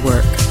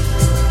Network.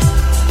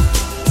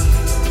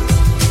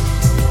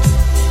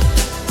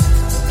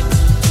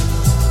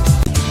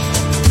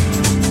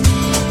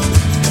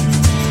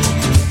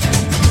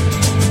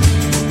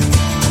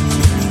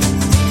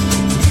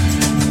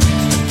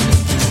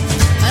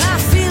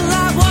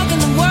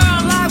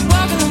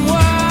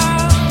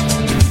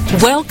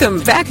 Welcome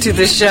back to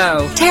the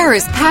show.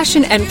 Tara's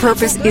passion and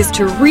purpose is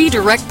to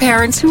redirect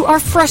parents who are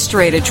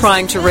frustrated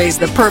trying to raise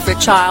the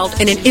perfect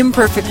child in an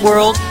imperfect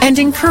world and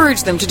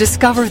encourage them to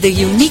discover the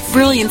unique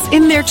brilliance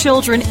in their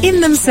children, in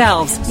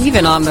themselves,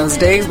 even on those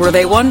days where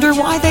they wonder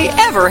why they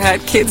ever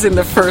had kids in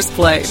the first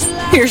place.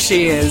 Here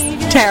she is,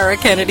 Tara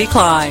Kennedy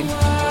Klein.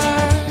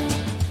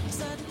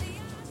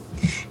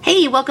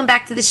 Hey, welcome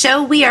back to the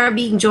show. We are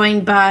being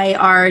joined by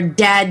our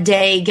Dad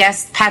Day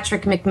guest,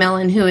 Patrick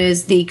McMillan, who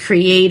is the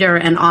creator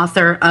and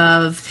author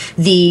of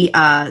the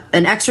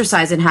An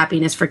Exercise in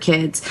Happiness for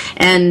Kids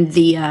and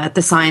the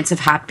Science of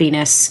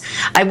Happiness.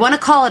 I want to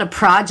call it a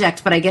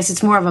project, but I guess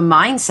it's more of a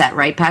mindset,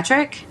 right,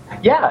 Patrick?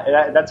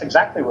 Yeah, that's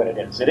exactly what it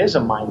is. It is a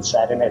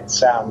mindset, and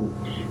it's, our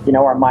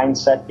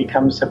mindset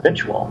becomes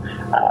habitual.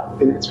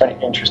 It's very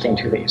interesting,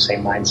 too, that you say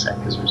mindset,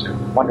 because there's a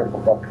wonderful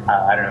book.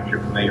 I don't know if you're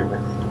familiar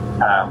with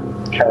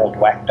Carol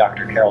Dweck,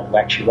 Dr. Carol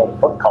Dweck. She wrote a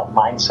book called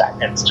Mindset,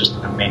 and it's just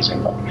an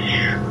amazing book.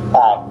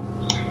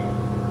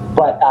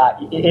 But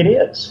it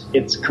is.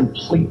 It's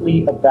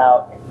completely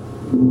about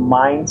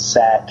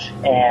mindset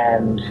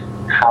and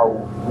how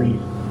we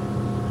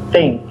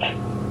think.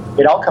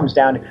 It all comes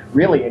down to,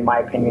 really, in my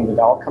opinion, it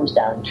all comes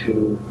down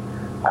to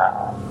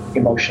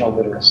emotional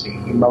literacy,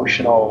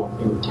 emotional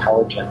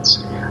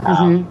intelligence.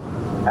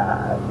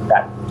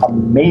 That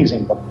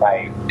amazing book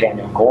by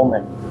Daniel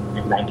Goleman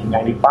in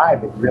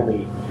 1995, it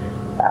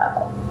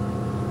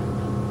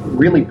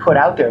really put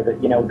out there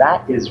that,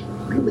 that is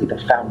really the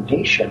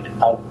foundation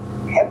of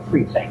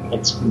everything.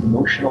 It's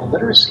emotional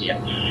literacy.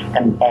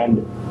 And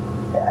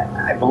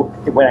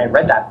when I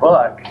read that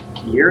book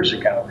years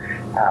ago,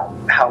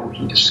 how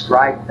he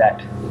described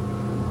that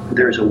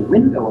there's a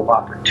window of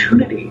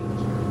opportunity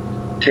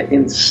to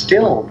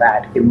instill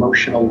that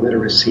emotional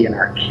literacy in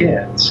our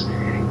kids.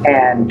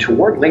 And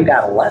toward late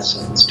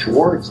adolescence,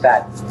 towards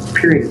that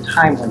period of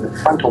time when the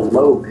frontal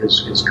lobe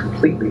is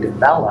completely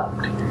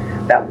developed,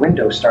 that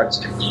window starts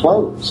to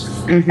close.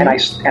 Mm-hmm. And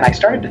I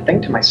started to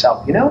think to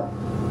myself,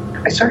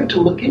 I started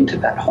to look into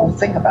that whole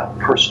thing about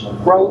personal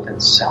growth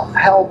and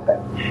self-help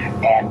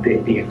and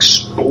the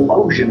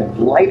explosion of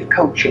life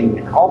coaching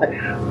and all that.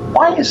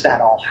 Why is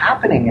that all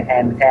happening?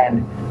 And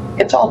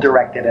it's all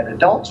directed at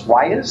adults.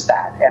 Why is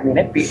that? I mean,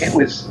 it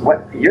was,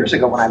 years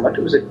ago when I looked,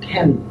 it was a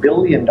 $10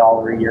 billion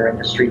a year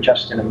industry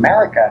just in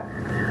America,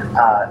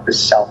 the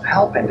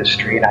self-help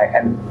industry.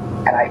 And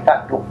I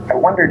thought, I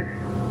wondered,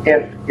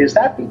 is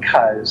that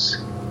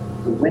because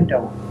the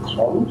window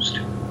closed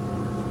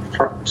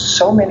for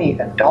so many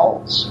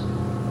adults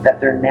that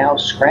they're now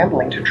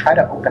scrambling to try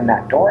to open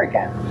that door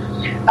again?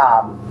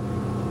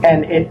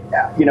 And it,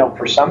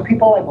 for some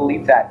people, I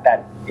believe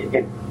that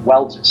it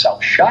welds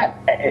itself shut.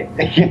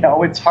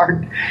 It's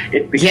hard.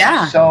 It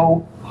becomes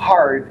so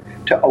hard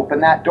to open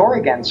that door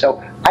again.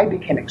 So I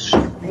became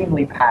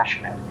extremely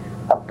passionate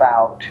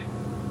about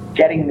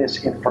getting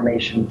this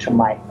information to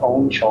my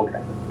own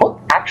children. The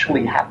book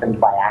actually happened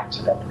by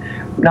accident.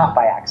 Not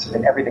by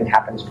accident. Everything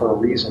happens for a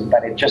reason,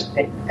 but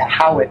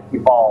how it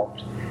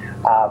evolved.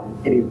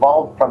 It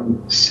evolved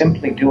from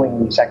simply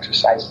doing these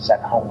exercises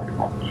at home with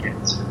my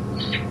kids.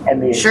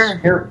 And the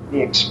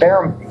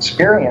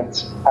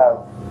experience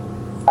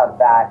of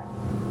that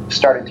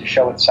started to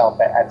show itself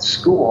at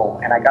school.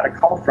 And I got a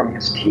call from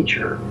his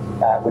teacher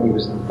when he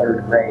was in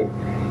third grade.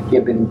 He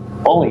had been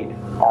bullied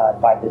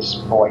by this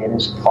boy in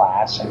his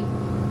class,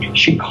 and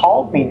she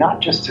called me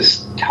not just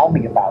to tell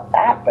me about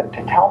that, but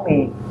to tell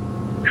me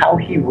how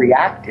he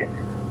reacted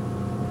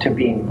to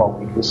being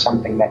bullied. It was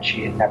something that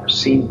she had never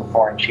seen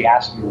before, and she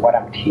asked me what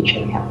I'm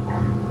teaching him.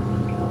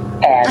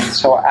 And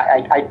so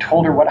I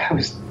told her what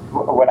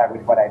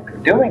I'd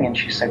been doing, and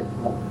she said,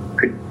 well,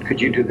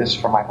 could you do this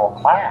for my whole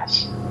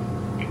class?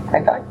 And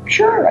I thought,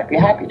 sure, I'd be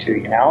happy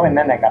to, And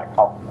then I got a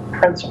call from the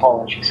principal,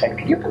 and she said,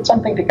 could you put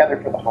something together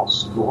for the whole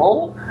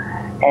school?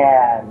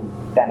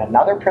 And then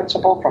another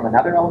principal from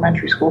another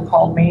elementary school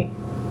called me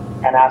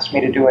and asked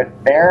me to do it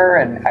there.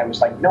 And I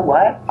was like, you know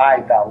what?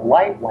 The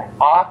light went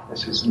off.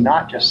 This is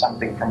not just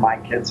something for my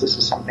kids. This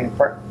is something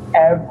for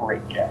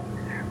every kid.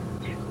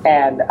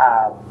 And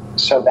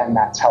so then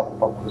that's how the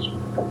book was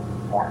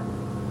born.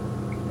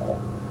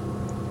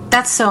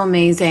 That's so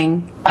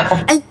amazing.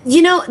 And,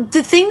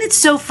 the thing that's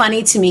so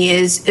funny to me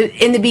is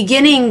in the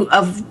beginning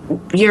of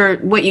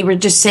what you were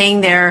just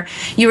saying there,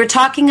 you were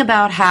talking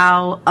about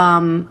how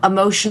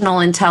emotional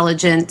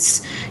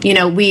intelligence,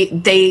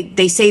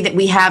 they say that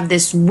we have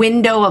this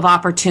window of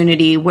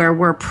opportunity where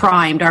we're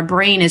primed. Our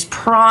brain is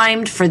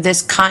primed for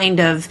this kind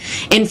of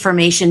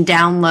information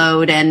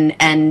download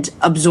and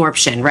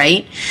absorption,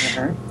 right?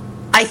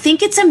 Mm-hmm. I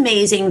think it's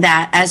amazing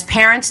that as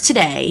parents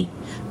today,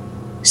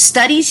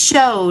 studies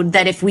showed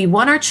that if we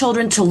want our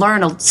children to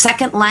learn a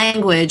second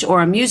language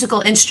or a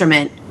musical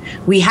instrument,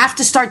 we have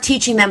to start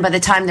teaching them by the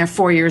time they're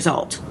 4 years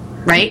old,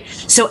 right?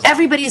 So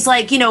everybody's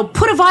like,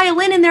 put a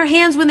violin in their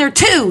hands when they're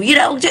 2,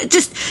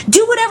 just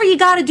do whatever you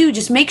got to do.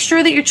 Just make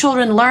sure that your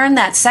children learn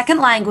that second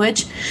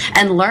language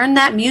and learn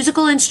that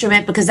musical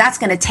instrument, because that's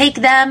going to take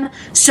them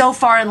so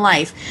far in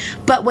life.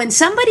 But when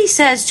somebody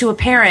says to a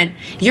parent,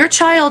 your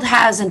child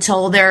has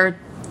until they're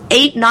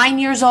 8, 9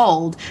 years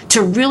old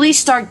to really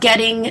start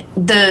getting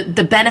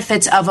the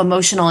benefits of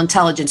emotional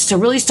intelligence, to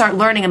really start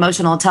learning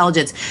emotional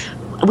intelligence,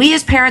 we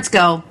as parents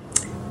go,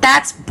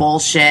 that's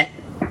bullshit.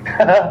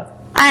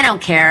 I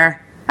don't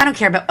care. I don't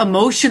care about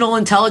emotional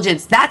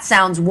intelligence. That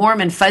sounds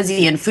warm and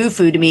fuzzy and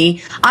foo-foo to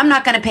me. I'm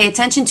not going to pay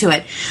attention to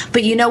it.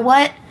 But you know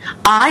what?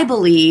 I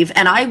believe,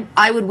 and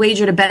I would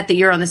wager to bet that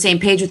you're on the same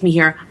page with me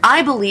here,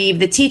 I believe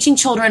that teaching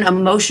children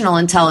emotional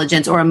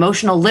intelligence, or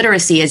emotional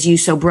literacy, as you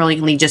so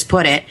brilliantly just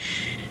put it,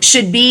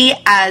 should be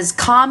as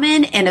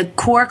common in a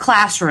core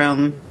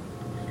classroom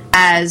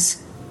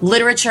as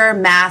literature,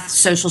 math,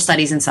 social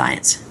studies, and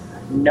science.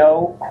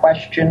 No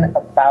question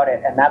about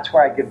it. And that's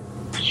where I give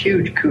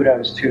huge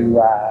kudos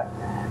to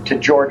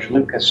George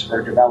Lucas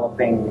for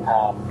developing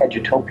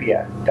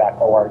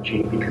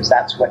edutopia.org, because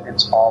that's what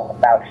it's all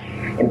about.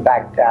 In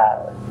fact,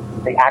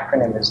 the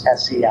acronym is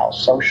SEL,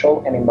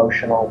 Social and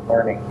Emotional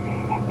Learning.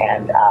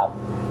 And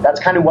that's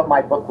kind of what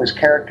my book was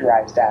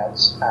characterized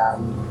as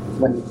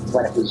when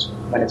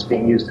it's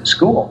being used at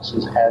schools,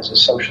 as a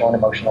social and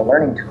emotional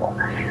learning tool.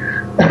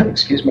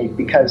 Excuse me,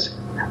 because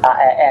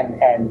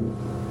and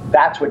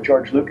that's what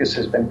George Lucas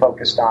has been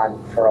focused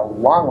on for a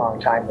long,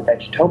 long time with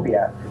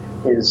Edutopia,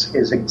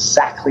 is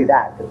exactly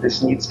that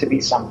this needs to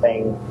be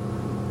something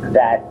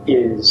that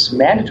is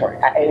mandatory.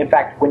 In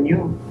fact, when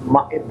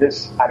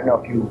I don't know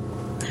if you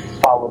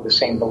follow the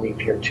same belief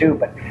here too,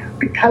 but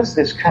because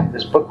this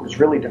book was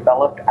really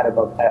developed out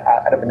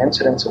of an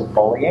incidence of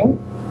bullying,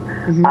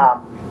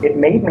 mm-hmm. It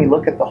made me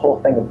look at the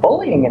whole thing of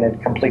bullying in a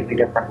completely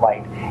different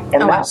light.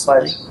 And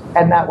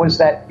that was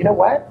that, you know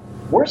what?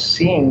 We're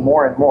seeing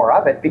more and more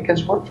of it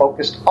because we're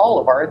focused all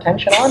of our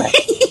attention on it.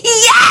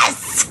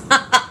 Yes!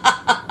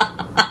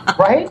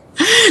 Right?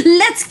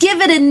 Let's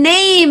give it a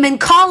name and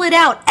call it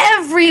out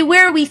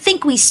everywhere we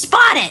think we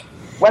spot it.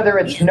 Whether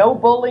it's no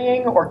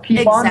bullying or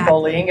keep on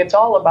bullying, it's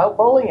all about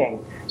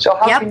bullying. So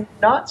how can you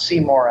not see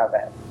more of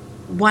it?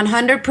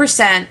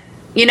 100%.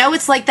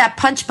 It's like that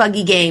punch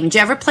buggy game. Do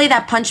you ever play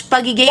that punch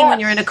buggy game when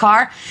you're in a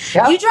car?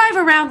 Yep. You drive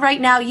around right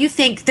now, you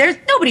think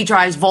nobody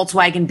drives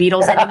Volkswagen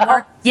Beetles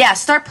anymore. Yeah,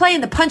 start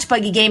playing the punch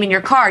buggy game in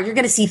your car. You're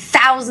going to see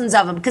thousands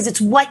of them because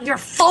it's what you're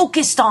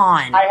focused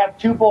on. I have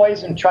 2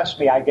 boys, and trust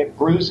me, I get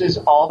bruises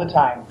all the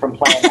time from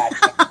playing that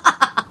game.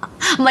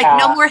 I'm like,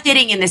 no more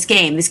hitting in this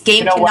game. This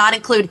game cannot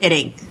include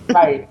hitting.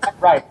 Right.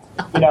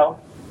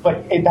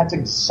 But that's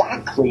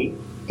exactly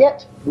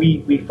it.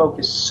 We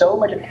focus so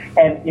much.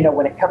 And,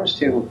 when it comes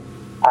to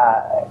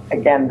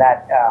again,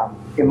 that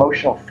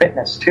emotional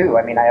fitness too.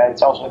 I mean,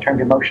 it's also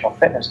termed emotional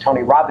fitness.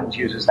 Tony Robbins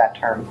uses that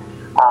term.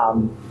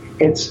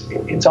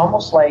 It's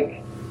almost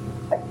like,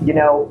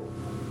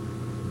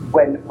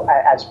 when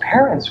as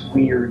parents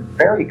we're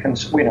very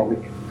we're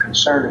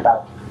concerned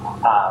about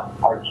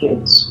our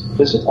kids'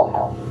 physical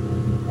health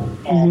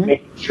and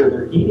making sure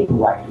they're eating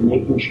right, and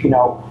making sure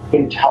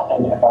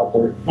and about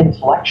their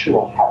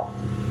intellectual health.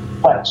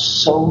 But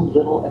so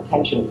little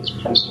attention is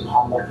placed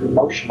upon their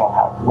emotional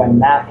health, when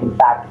that, in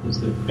fact, is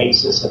the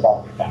basis of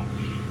everything.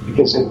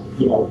 Because if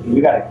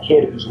you got a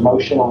kid who's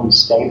emotionally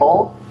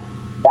stable,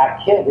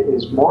 that kid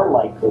is more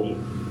likely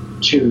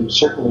to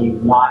certainly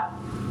not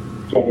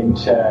get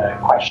into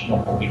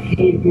questionable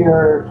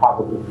behavior,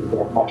 probably be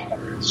much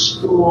better in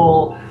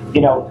school,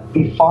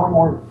 be far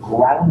more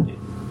grounded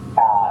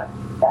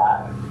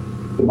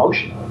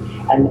emotionally.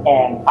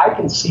 And I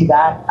can see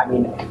that, I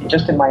mean,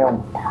 just in my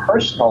own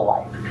personal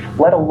life,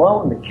 let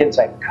alone the kids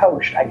I've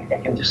coached. I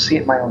can just see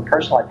it in my own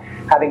personal life,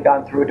 having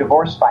gone through a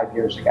divorce 5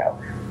 years ago.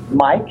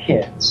 My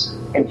kids,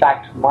 in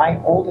fact, my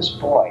oldest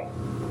boy,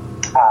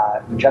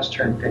 who just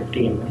turned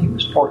 15, when he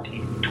was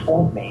 14,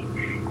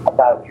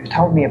 he was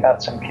telling me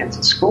about some kids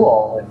at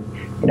school, and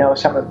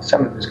some of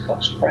his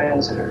close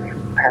friends that are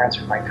parents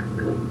who might have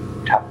really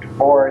tough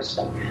divorce,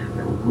 and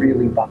they're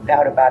really bummed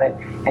out about it.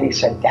 And he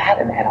said, Dad,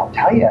 and I'll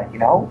tell you,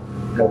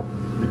 the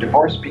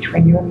divorce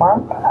between you and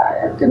Mom,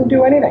 it didn't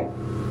do anything.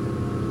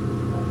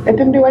 It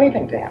didn't do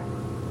anything to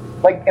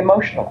him, like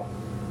emotionally.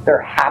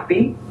 They're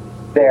happy.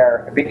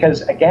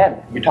 Because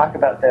again, you talk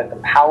about the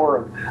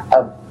power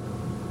of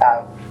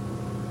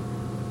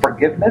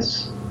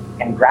forgiveness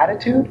and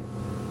gratitude.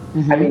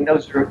 I mean,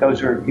 those are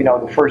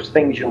the first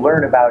things you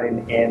learn about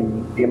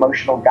in the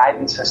emotional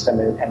guidance system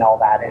and all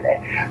that.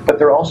 But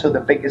they're also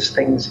the biggest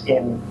things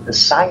in the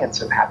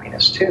science of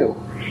happiness too.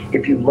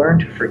 If you learn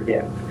to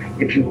forgive,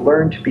 if you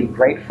learn to be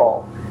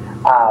grateful,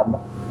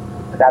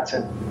 that's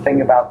a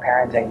thing about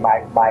parenting.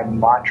 My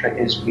mantra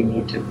is we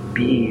need to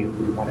be who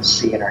we want to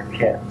see in our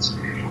kids.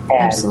 And,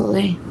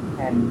 absolutely.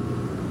 And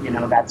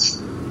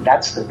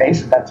that's the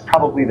basis. That's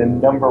probably the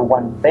number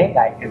one thing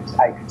I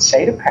could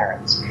say to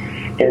parents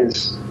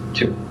is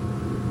to,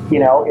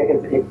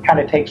 it kind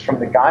of takes from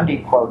the Gandhi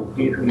quote,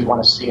 be who you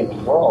want to see in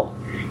the world.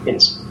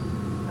 It's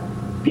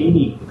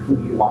be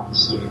who you want to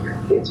see in your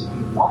kids. If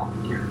you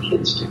want your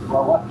kids to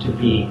grow up to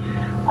be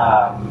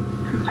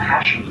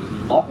compassionate,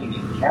 loving,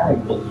 and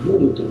caring, well, you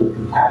need to be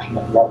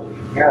compassionate, loving,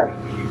 and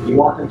caring. You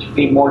want them to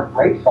be more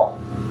grateful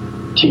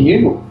to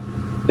you,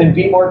 then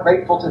be more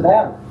grateful to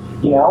them.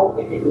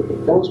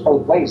 It goes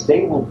both ways.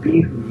 They will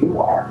be who you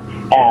are.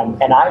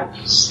 And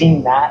I've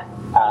seen that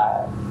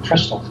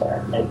crystal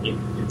clear.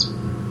 It's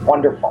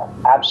wonderful,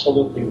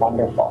 absolutely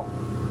wonderful.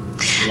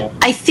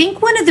 I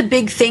think one of the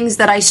big things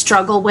that I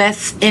struggle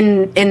with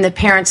in the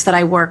parents that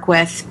I work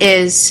with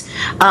is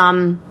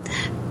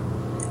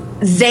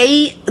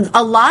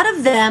a lot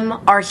of them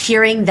are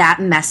hearing that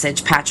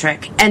message,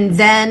 Patrick, and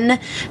then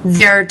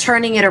they're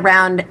turning it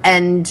around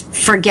and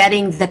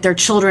forgetting that their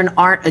children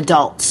aren't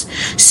adults.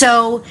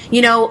 So,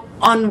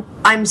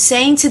 I'm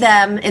saying to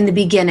them in the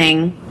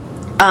beginning,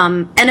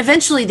 and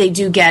eventually they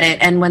do get it,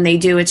 and when they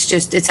do,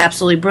 it's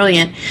absolutely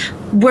brilliant.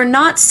 We're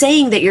not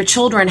saying that your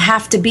children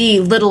have to be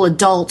little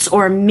adults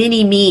or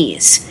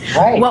mini-me's.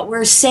 Right. What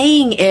we're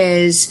saying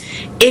is,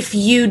 if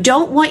you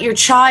don't want your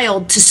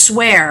child to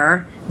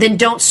swear, then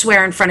don't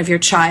swear in front of your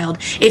child.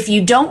 If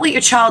you don't want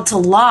your child to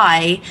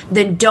lie,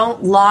 then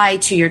don't lie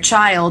to your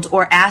child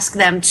or ask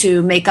them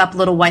to make up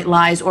little white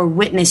lies or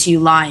witness you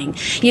lying.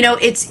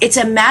 It's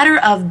a matter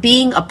of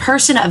being a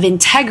person of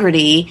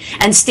integrity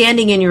and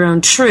standing in your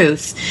own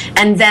truth,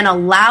 and then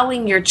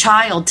allowing your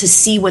child to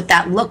see what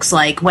that looks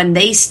like when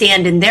they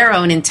stand in their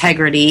own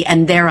integrity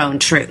and their own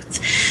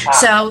truth.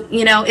 So,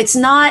 it's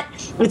not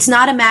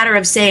a matter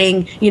of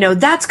saying,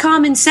 that's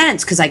common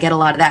sense, because I get a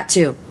lot of that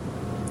too.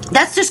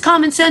 That's just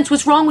common sense.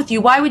 What's wrong with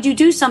you? Why would you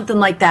do something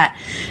like that?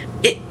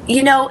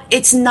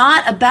 It's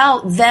not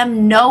about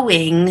them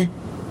knowing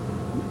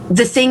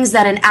the things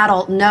that an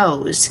adult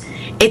knows.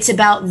 It's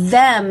about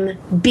them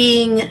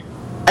being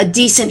a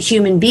decent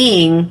human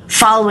being,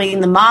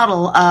 following the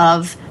model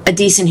of a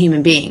decent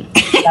human being.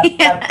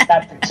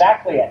 That's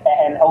exactly it.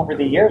 And over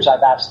the years,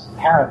 I've asked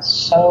parents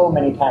so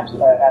many times,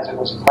 as it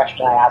was a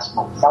question I asked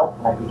myself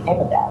when I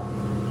became a dad,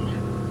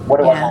 what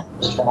do I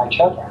want for my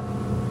children?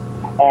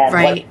 And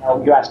right.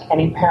 You ask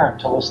any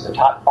parent to list the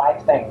top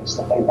 5 things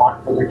that they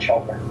want for their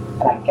children,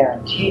 and I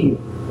guarantee you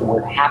the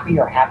word happy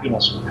or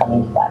happiness will come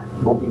into that.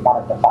 It will be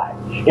one of the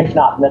 5, if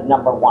not the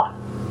number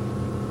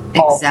 1.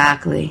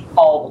 Exactly.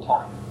 All the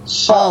time.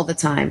 So all the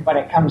time. When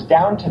it comes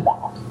down to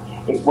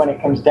that, when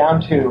it comes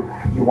down to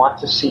you want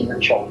to see your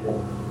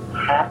children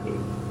happy,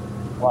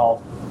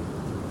 well,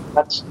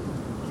 let's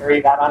carry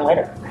that on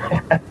later.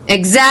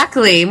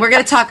 Exactly. We're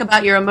going to talk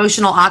about your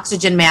emotional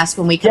oxygen mask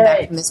when we come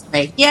back from this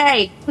break.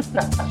 Yay!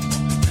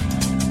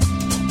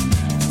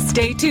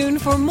 Stay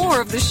tuned for more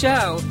of the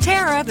show.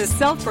 Tara, the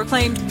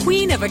self-proclaimed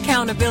queen of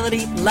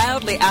accountability,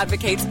 loudly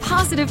advocates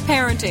positive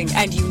parenting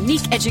and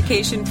unique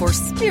education for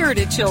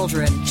spirited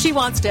children. She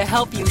wants to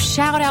help you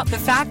shout out the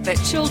fact that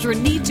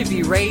children need to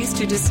be raised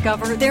to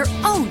discover their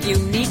own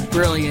unique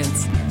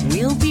brilliance.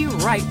 We'll be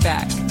right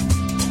back.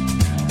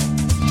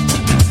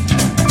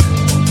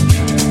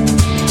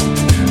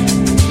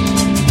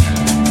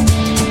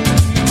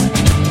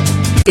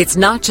 It's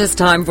not just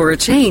time for a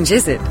change,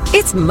 is it?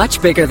 It's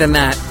much bigger than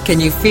that. Can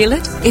you feel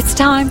it? It's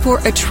time for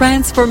a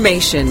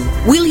transformation.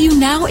 Will you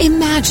now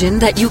imagine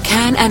that you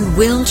can and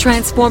will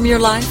transform your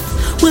life?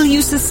 Will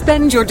you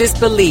suspend your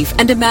disbelief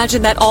and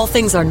imagine that all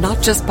things are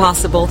not just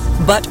possible,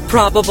 but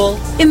probable?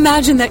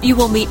 Imagine that you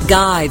will meet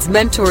guides,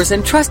 mentors,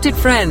 and trusted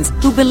friends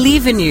who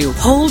believe in you,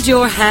 hold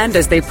your hand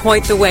as they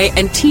point the way,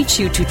 and teach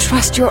you to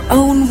trust your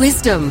own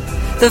wisdom.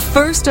 The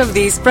first of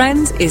these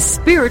friends is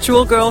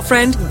spiritual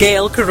girlfriend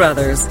Gail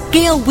Carruthers.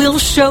 Gail will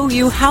show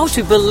you how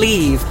to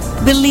believe.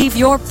 Believe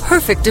your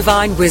perfect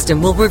divine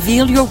wisdom will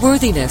reveal your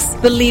worthiness.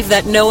 Believe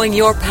that knowing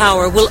your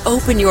power will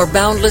open your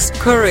boundless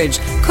courage.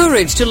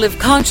 Courage to live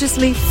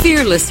consciously,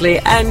 fearlessly,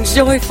 and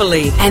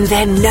joyfully. And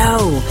then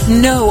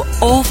know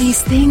all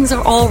these things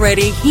are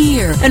already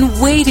here and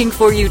waiting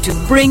for you to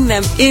bring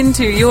them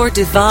into your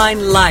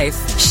divine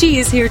life. She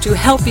is here to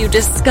help you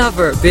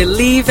discover,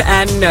 believe,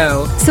 and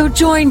know. So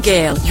join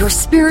Gail, your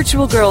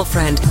spiritual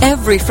girlfriend,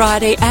 every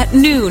Friday at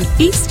noon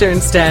Eastern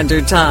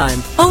Standard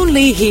Time.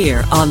 Only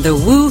here on the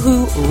Woohoo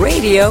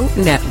Radio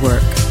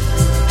Network.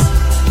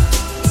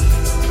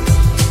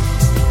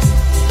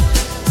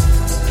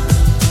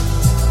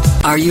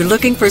 Are you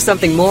looking for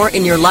something more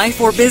in your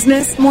life or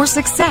business? More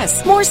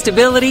success, more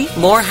stability,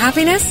 more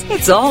happiness?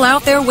 It's all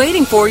out there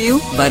waiting for you,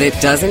 but it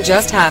doesn't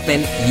just happen.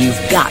 You've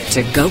got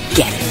to go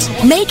get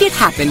it. Make it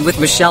happen with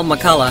Michelle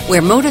McCullough,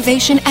 where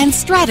motivation and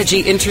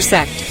strategy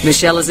intersect.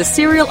 Michelle is a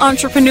serial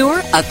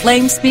entrepreneur,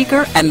 acclaimed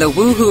speaker, and the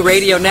Woohoo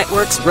Radio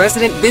Network's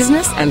resident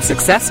business and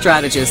success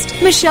strategist.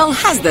 Michelle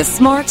has the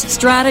smarts,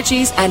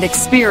 strategies, and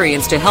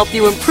experience to help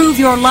you improve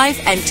your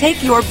life and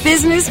take your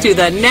business to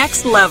the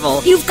next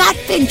level. You've got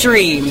big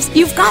dreams.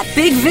 You've got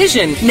big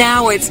vision.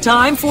 Now it's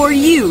time for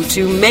you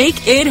to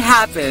make it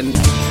happen.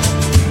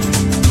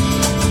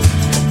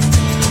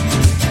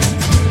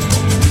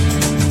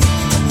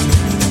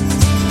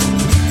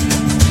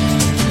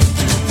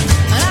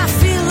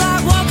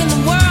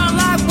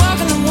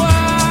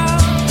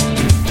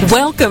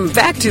 Welcome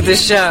back to the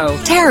show.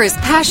 Tara's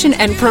passion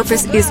and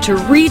purpose is to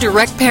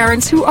redirect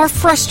parents who are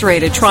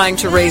frustrated trying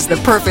to raise the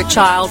perfect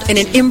child in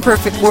an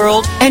imperfect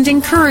world and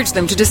encourage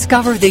them to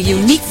discover the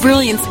unique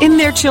brilliance in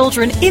their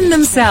children in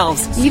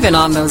themselves, even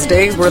on those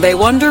days where they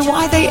wonder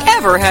why they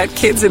ever had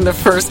kids in the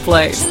first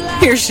place.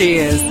 Here she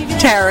is,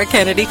 Tara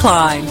Kennedy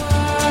Klein.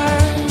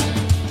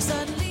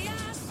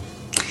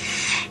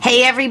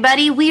 Hey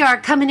everybody, we are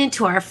coming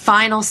into our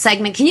final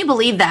segment. Can you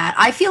believe that?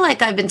 I feel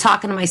like I've been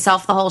talking to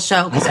myself the whole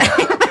show.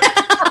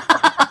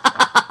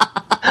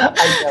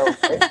 I know.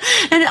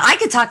 And I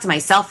could talk to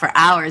myself for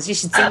hours. You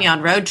should see me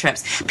on road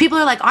trips. People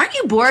are like, aren't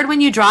you bored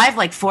when you drive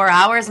like 4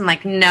 hours? I'm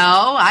like,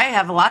 no, I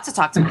have a lot to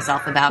talk to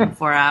myself about in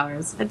 4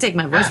 hours. I'd take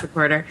my voice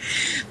recorder.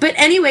 But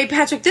anyway,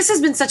 Patrick, this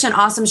has been such an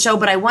awesome show,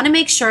 but I want to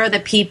make sure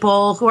that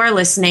people who are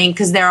listening,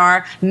 because there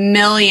are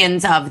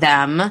millions of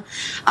them,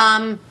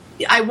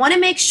 I want to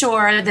make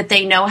sure that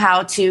they know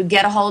how to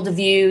get a hold of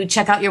you,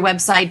 check out your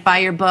website, buy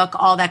your book,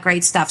 all that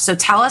great stuff. So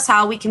tell us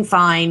how we can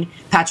find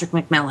Patrick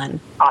McMillan.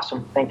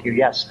 Awesome. Thank you.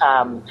 Yes.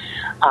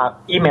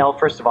 Email,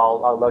 first of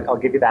all, I'll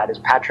give you that, is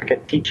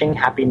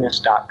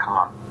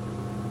patrick@teachinghappiness.com.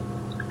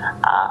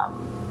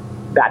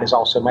 That is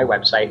also my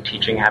website,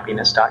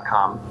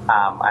 teachinghappiness.com.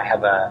 I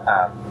have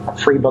a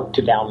free book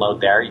to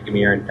download there. You give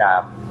me your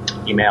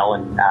email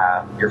and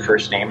your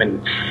first name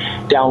and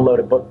download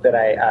a book that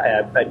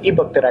an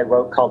ebook that I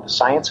wrote called The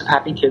Science of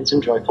Happy Kids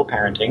and Joyful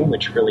Parenting,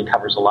 which really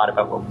covers a lot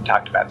about what we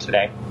talked about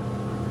today.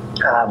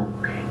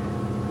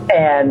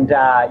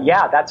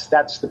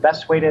 That's the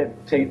best way to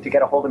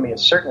get a hold of me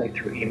is certainly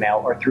through email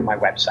or through my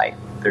website.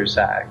 There's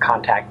a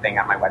contact thing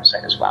on my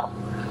website as well.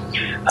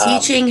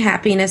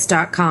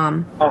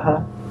 Teachinghappiness.com.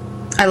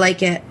 I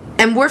like it.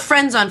 And we're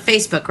friends on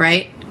Facebook,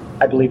 right?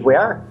 I believe we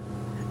are.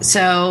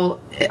 So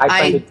I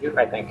friended you,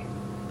 I think.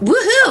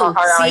 Woohoo!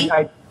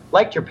 I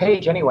liked your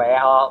page anyway.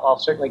 I'll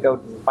certainly go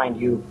and find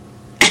you.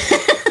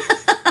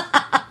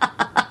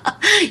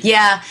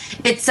 Yeah,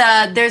 it's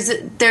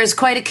there's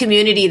quite a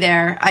community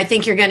there. I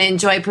think you're going to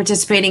enjoy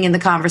participating in the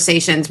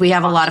conversations. We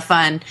have a lot of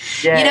fun.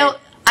 Yay. You know,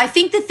 I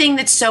think the thing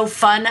that's so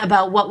fun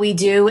about what we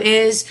do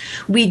is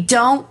we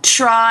don't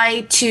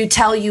try to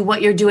tell you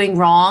what you're doing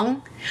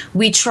wrong.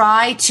 We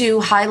try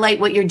to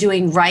highlight what you're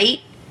doing right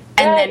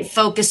and then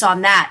focus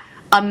on that.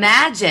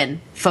 Imagine,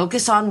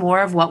 focus on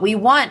more of what we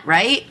want,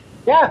 right?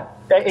 Yeah.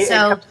 It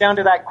comes down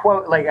to that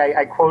quote, like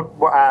I quote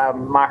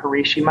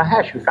Maharishi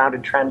Mahesh, who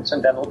founded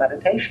Transcendental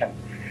Meditation.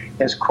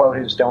 His quote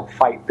is, "Don't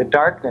fight the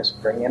darkness,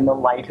 bring in the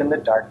light and the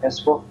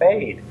darkness will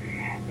fade."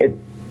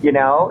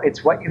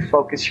 It's what you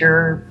focus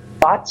your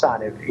thoughts on,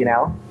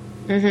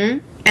 Mm-hmm.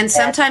 And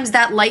sometimes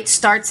that light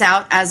starts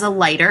out as a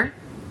lighter,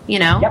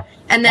 Yep.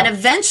 And then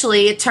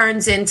eventually it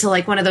turns into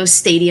like one of those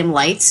stadium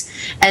lights,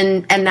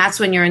 and that's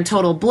when you're in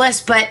total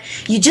bliss. But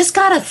you just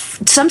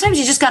sometimes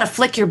you just gotta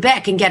flick your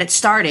Bic and get it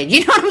started.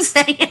 You know what I'm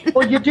saying?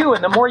 Well, you do,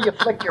 and the more you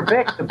flick your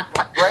Bic, the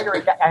brighter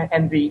it gets,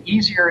 and the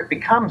easier it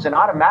becomes, and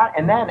automatic.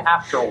 And then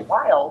after a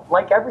while,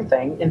 like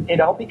everything,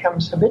 it all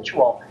becomes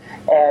habitual.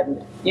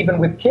 And even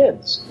with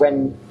kids,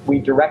 when we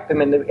direct them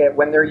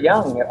when they're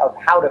young, of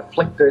how to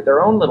flick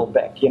their own little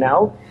Bic,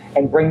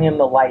 and bring in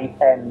the light,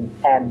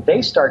 and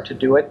they start to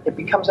do it, it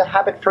becomes a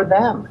habit for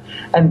them,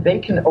 and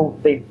they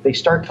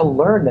start to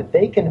learn that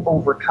they can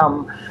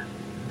overcome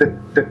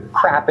the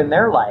crap in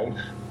their life.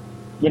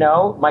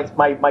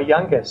 My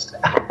youngest,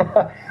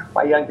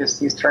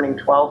 he's turning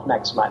 12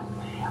 next month.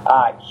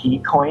 He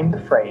coined the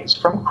phrase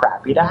 "from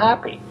crappy to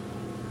happy."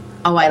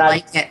 Oh, I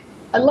like it.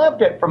 I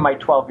loved it from my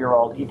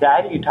 12-year-old.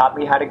 Daddy, you taught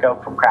me how to go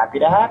from crappy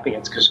to happy.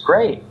 It's just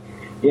great,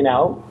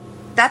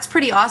 That's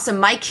pretty awesome.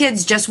 My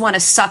kids just want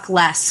to suck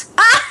less.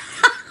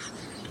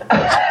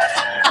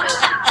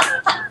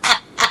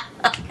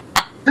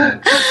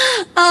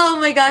 Oh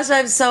my gosh,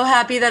 I'm so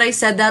happy that I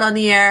said that on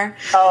the air.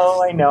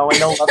 Oh, I know.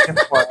 Love him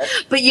for it.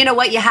 But you know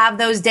what? You have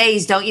those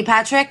days, don't you,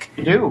 Patrick?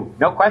 You do,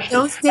 no question.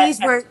 Those days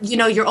where,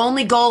 your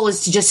only goal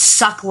is to just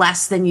suck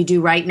less than you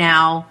do right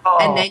now. Oh.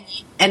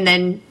 And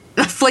then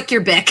flick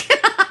your Bic.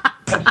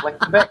 Flick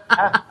the Bic.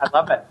 Yeah, I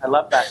love it. I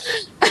love that.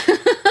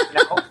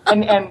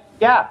 And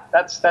yeah,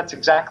 that's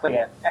exactly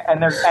it.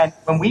 And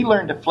when we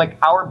learn to flick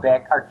our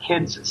Bic, our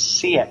kids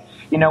see it.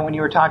 When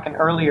you were talking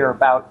earlier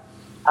about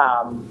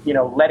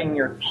letting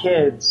your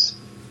kids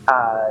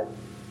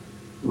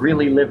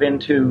really live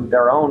into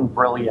their own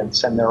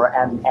brilliance and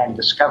and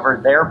discover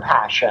their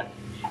passion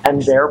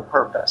and their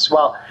purpose.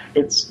 Well,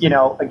 it's,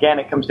 again,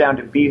 it comes down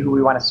to be who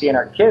we want to see in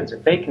our kids.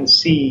 If they can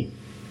see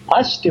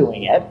us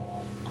doing it,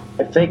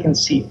 if they can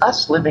see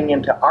us living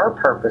into our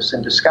purpose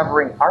and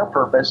discovering our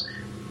purpose,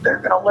 they're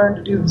going to learn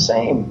to do the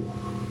same.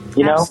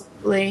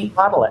 Absolutely.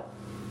 Model it.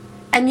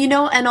 And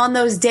and on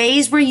those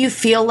days where you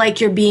feel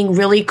like you're being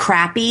really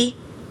crappy,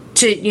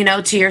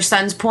 to your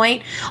son's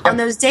point, on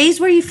those days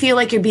where you feel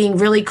like you're being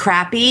really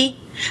crappy,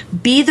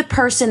 be the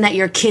person that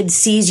your kid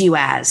sees you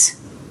as.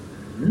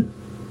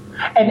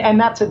 And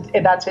that's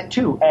it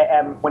too.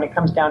 When it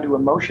comes down to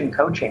emotion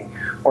coaching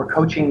or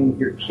coaching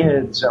your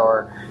kids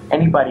or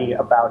anybody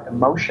about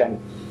emotion,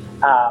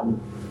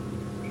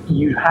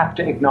 you have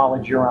to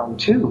acknowledge your own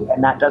too,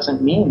 and that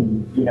doesn't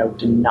mean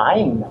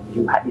denying them.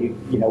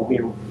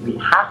 We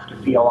have to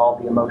feel all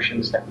the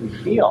emotions that we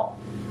feel,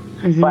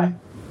 but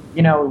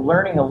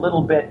learning a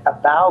little bit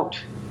about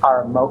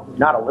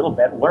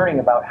learning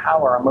about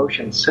how our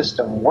emotion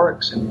system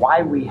works and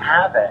why we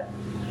have it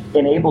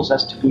enables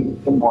us to be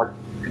in more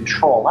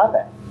control of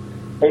it.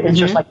 It's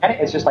just like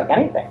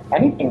anything.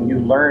 Anything you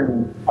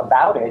learn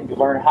about it, you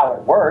learn how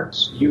it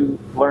works, you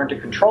learn to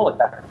control it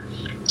better.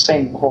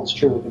 Same holds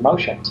true with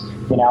emotions.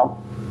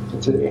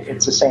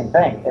 It's the same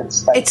thing.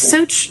 It's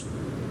so true.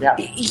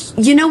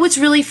 Yeah. What's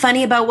really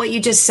funny about what you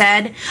just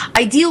said?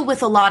 I deal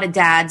with a lot of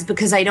dads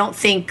because I don't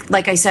think,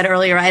 like I said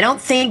earlier, I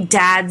don't think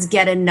dads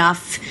get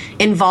enough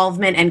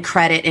involvement and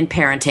credit in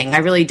parenting. I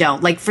really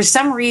don't. Like, for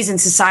some reason,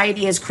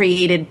 society has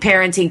created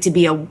parenting to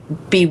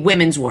be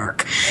women's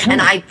work. And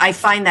I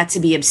find that to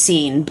be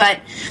obscene.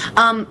 But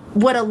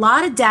what a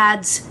lot of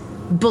dads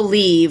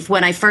believe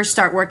when I first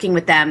start working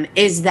with them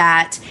is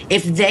that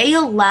if they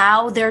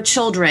allow their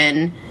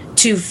children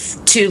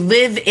to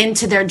live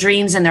into their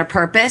dreams and their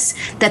purpose,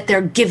 that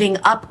they're giving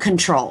up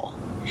control.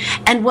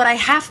 And what I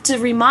have to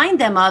remind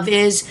them of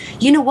is,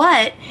 you know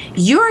what?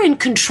 You're in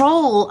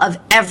control of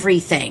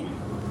everything.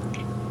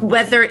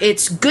 Whether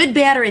it's good,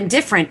 bad, or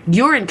indifferent,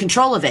 you're in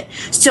control of it.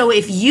 So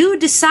if you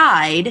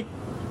decide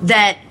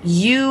that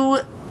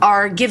you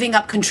are giving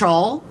up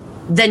control,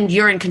 then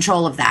you're in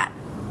control of that.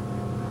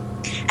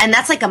 And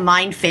that's like a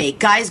mind fake.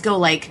 Guys go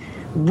like,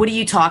 what are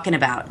you talking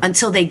about?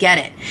 Until they get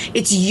it.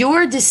 It's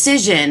your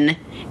decision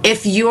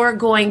if you're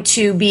going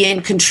to be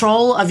in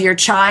control of your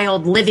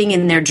child living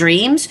in their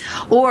dreams,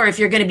 or if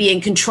you're going to be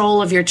in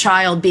control of your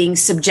child being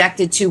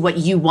subjected to what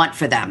you want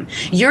for them.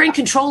 You're in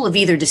control of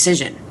either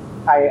decision.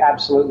 I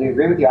absolutely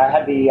agree with you. I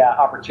had the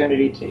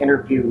opportunity to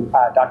interview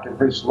Dr.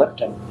 Bruce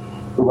Lipton,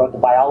 who wrote The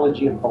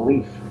Biology of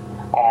Belief.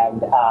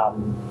 And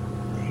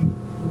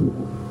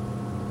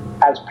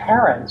as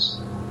parents,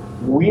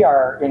 we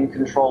are in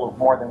control of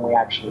more than we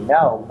actually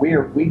know.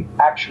 We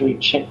actually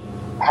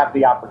have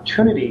the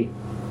opportunity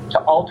to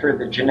alter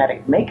the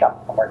genetic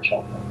makeup of our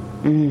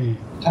children.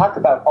 Talk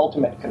about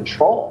ultimate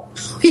control.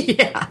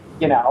 Yeah.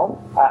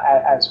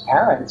 As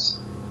parents,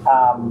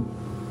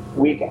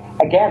 we,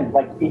 again,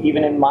 like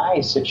even in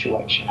my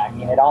situation, I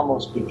mean, it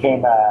almost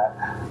became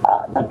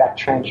that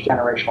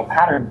transgenerational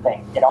pattern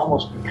thing. It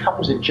almost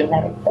becomes a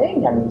genetic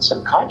thing. I mean,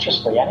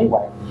 subconsciously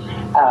anyway.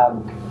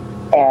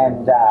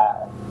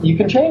 You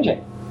can change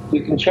it.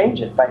 You can change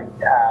it by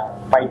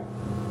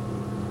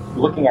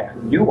looking at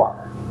who you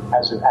are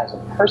as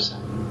a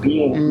person,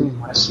 being who you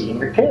want to see in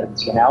your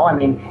kids. I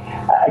mean,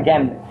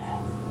 again,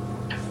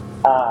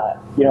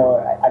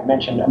 I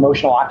mentioned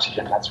emotional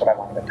oxygen. That's what I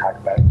wanted to talk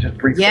about just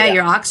briefly. Yeah,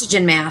 your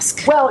oxygen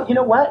mask. Well, you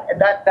know what?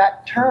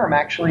 That term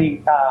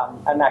actually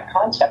and that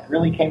concept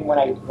really came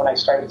when I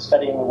started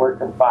studying the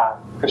work of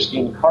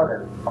Christine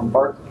Carter from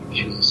Berkeley.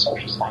 She's a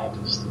social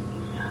scientist,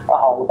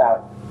 all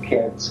about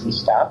kids and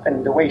stuff,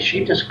 and the way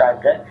she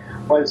described it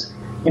was,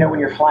 when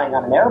you're flying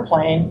on an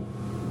airplane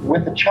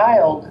with a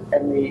child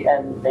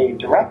and they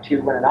direct you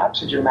when an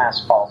oxygen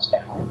mask falls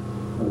down,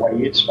 what are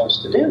you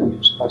supposed to do?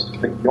 You're supposed to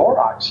put your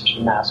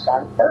oxygen mask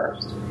on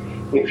first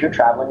if you're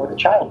traveling with a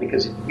child,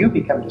 because if you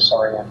become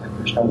disoriented,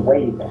 there's no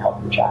way you can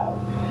help your child.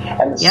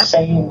 And the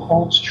same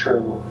holds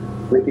true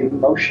with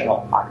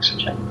emotional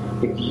oxygen.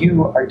 If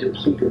you are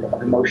depleted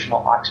of emotional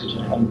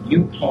oxygen and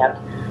you can't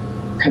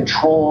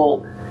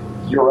control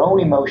your own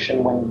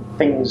emotion when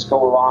things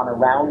go on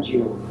around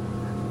you,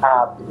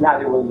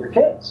 neither will your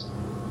kids.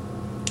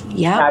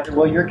 Yeah. Neither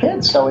will your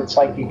kids. So it's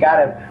like you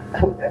gotta,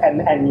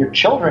 and your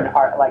children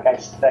are, like I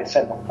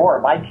said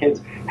before, my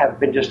kids have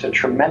been just a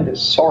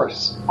tremendous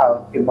source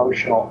of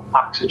emotional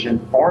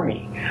oxygen for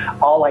me.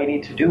 All I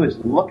need to do is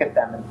look at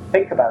them and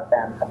think about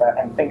them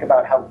and think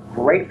about how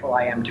grateful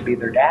I am to be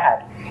their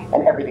dad,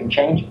 and everything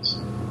changes.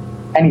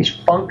 Any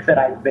funk that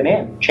I've been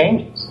in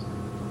changes.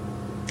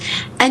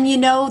 And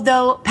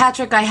though,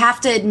 Patrick, I have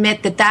to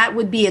admit that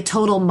would be a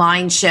total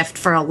mind shift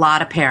for a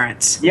lot of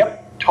parents.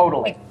 Yep,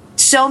 totally.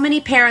 So many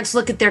parents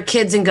look at their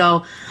kids and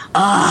go,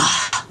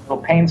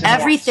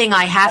 everything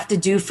I have to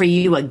do for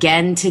you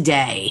again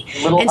today.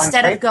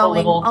 Instead of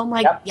going, oh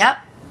my, yep.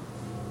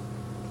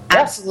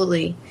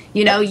 Absolutely.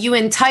 You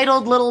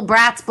entitled little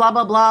brats, blah,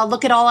 blah, blah.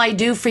 Look at all I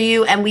do for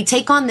you. And we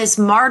take on this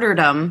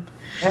martyrdom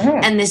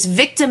and this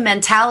victim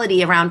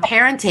mentality around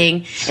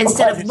parenting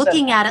instead of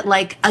looking at it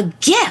like a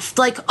gift.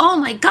 Like, oh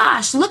my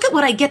gosh, look at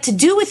what I get to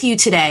do with you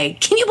today.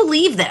 Can you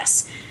believe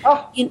this?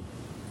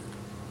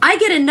 I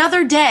get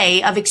another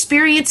day of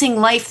experiencing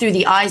life through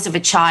the eyes of a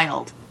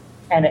child.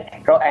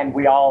 And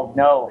we all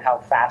know how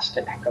fast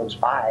it goes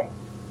by.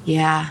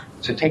 Yeah.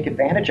 So take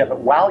advantage of it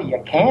while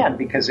you can,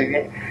 because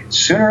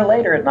sooner or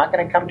later it's not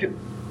going to come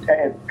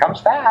it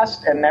comes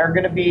fast, and they're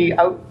going to be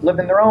out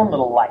living their own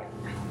little life,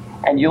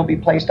 and you'll be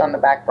placed on the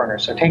back burner.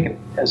 So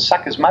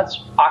suck as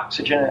much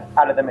oxygen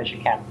out of them as you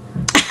can.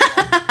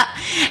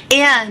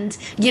 And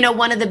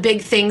one of the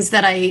big things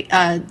that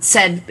I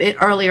said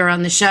earlier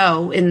on the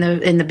show in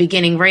the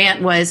beginning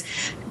rant was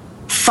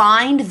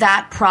find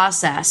that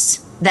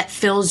process that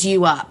fills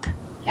you up,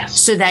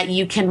 so that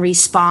you can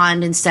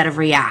respond instead of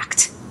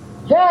react.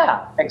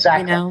 Yeah,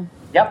 exactly.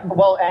 Yep.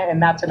 Well,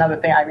 and that's another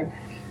thing. I mean,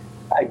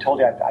 I told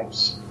you I've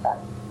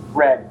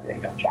read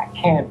Jack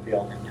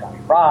Canfield and Tony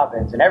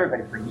Robbins and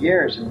everybody for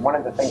years, and one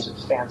of the things that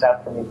stands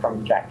out for me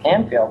from Jack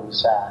Canfield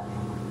is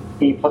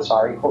E plus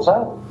R equals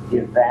O. The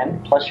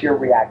event plus your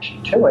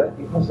reaction to it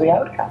equals the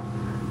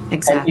outcome.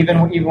 Exactly.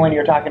 And even when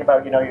you're talking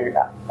about,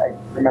 I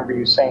remember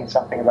you saying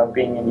something about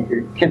being in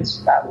your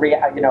kids,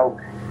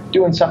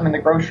 doing something in the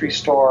grocery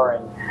store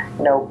and,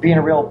 being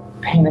a real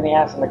pain in the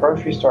ass in the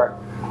grocery store.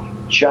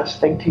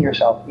 Just think to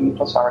yourself, E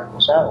plus R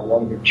equals O.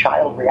 Well, your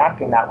child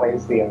reacting that way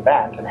is the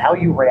event, and how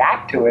you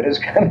react to it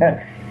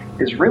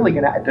is really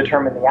going to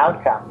determine the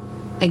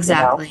outcome.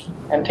 Exactly.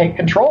 And take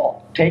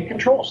control. Take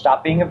control.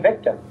 Stop being a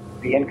victim.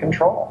 Be in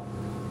control.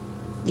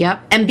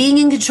 Yep. And being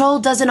in control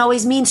doesn't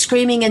always mean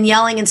screaming and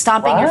yelling and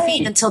stomping your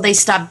feet until they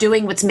stop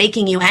doing what's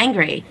making you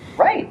angry.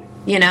 Right.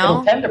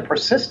 It'll tend to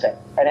persist it,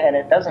 and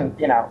it doesn't,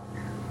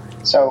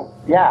 So,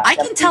 yeah. I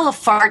can tell a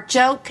fart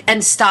joke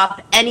and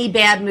stop any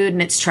bad mood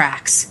in its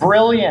tracks.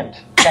 Brilliant.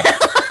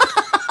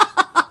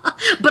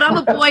 But I'm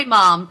a boy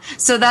mom,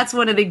 so that's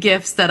one of the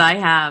gifts that I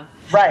have.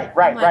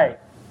 Right.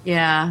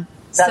 Yeah.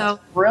 That's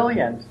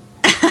brilliant.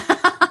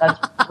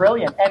 That's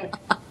brilliant. And,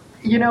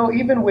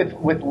 even with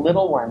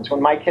little ones,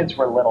 when my kids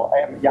were little,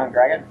 I'm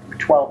younger, I got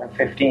 12 and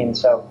 15,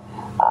 so,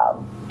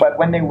 but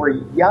when they were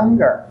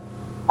younger,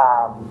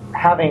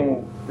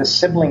 having the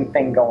sibling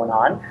thing going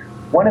on,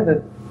 one of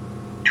the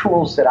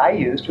tools that I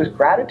used was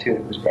gratitude.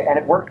 And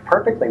it worked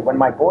perfectly. When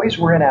my boys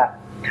were in a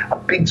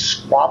big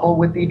squabble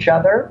with each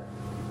other,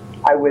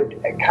 I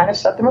would kind of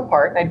set them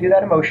apart, and I do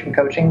that emotion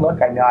coaching.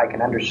 Look, I know I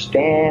can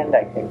understand.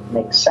 I think it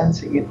makes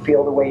sense that you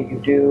feel the way you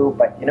do,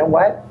 but you know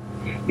what?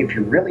 If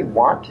you really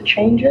want to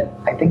change it,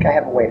 I think I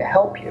have a way to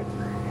help you.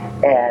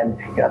 And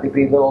they'd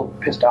be a little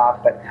pissed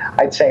off, but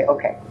I'd say,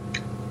 okay,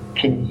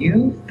 can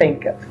you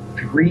think of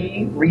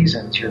 3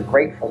 reasons you're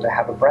grateful to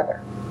have a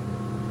brother?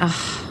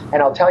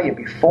 And I'll tell you,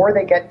 before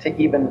they get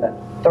to even the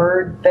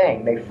 3rd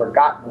thing, they've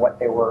forgotten what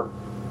they were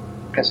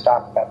pissed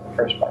off about in the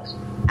first place.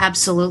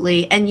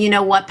 Absolutely. And you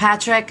know what,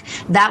 Patrick?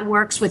 That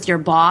works with your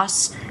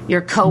boss,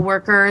 your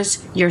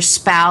coworkers, your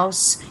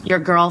spouse, your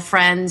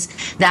girlfriends.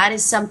 That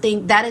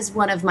is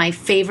one of my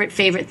favorite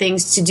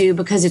things to do,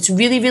 because it's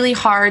really, really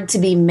hard to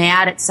be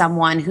mad at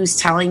someone who's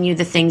telling you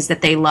the things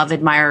that they love,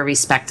 admire, or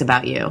respect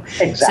about you.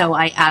 Exactly. So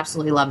I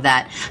absolutely love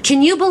that.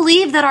 Can you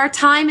believe that our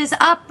time is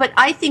up? But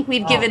I think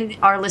we've given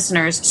our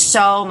listeners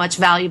so much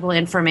valuable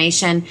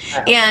information.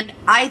 And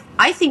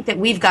I think that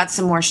we've got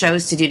some more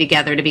shows to do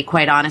together, to be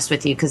quite honest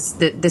with you, because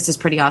this is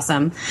pretty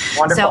awesome.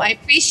 Wonderful. So I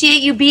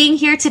appreciate you being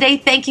here today.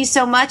 Thank you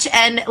so much.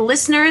 And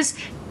listeners,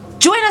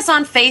 join us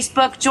on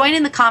Facebook, join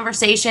in the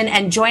conversation,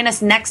 and join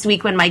us next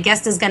week when my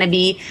guest is going to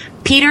be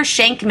Peter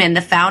Shankman,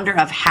 the founder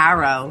of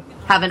Harrow.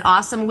 Have an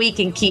awesome week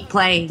and keep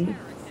playing.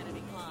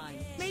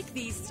 Make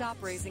these Stop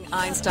Raising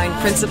Einstein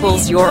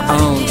principles your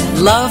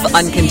own. Love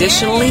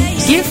unconditionally,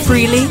 give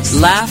freely,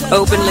 laugh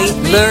openly,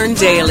 learn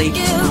daily,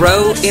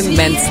 grow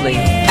immensely.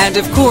 And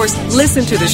of course, listen to the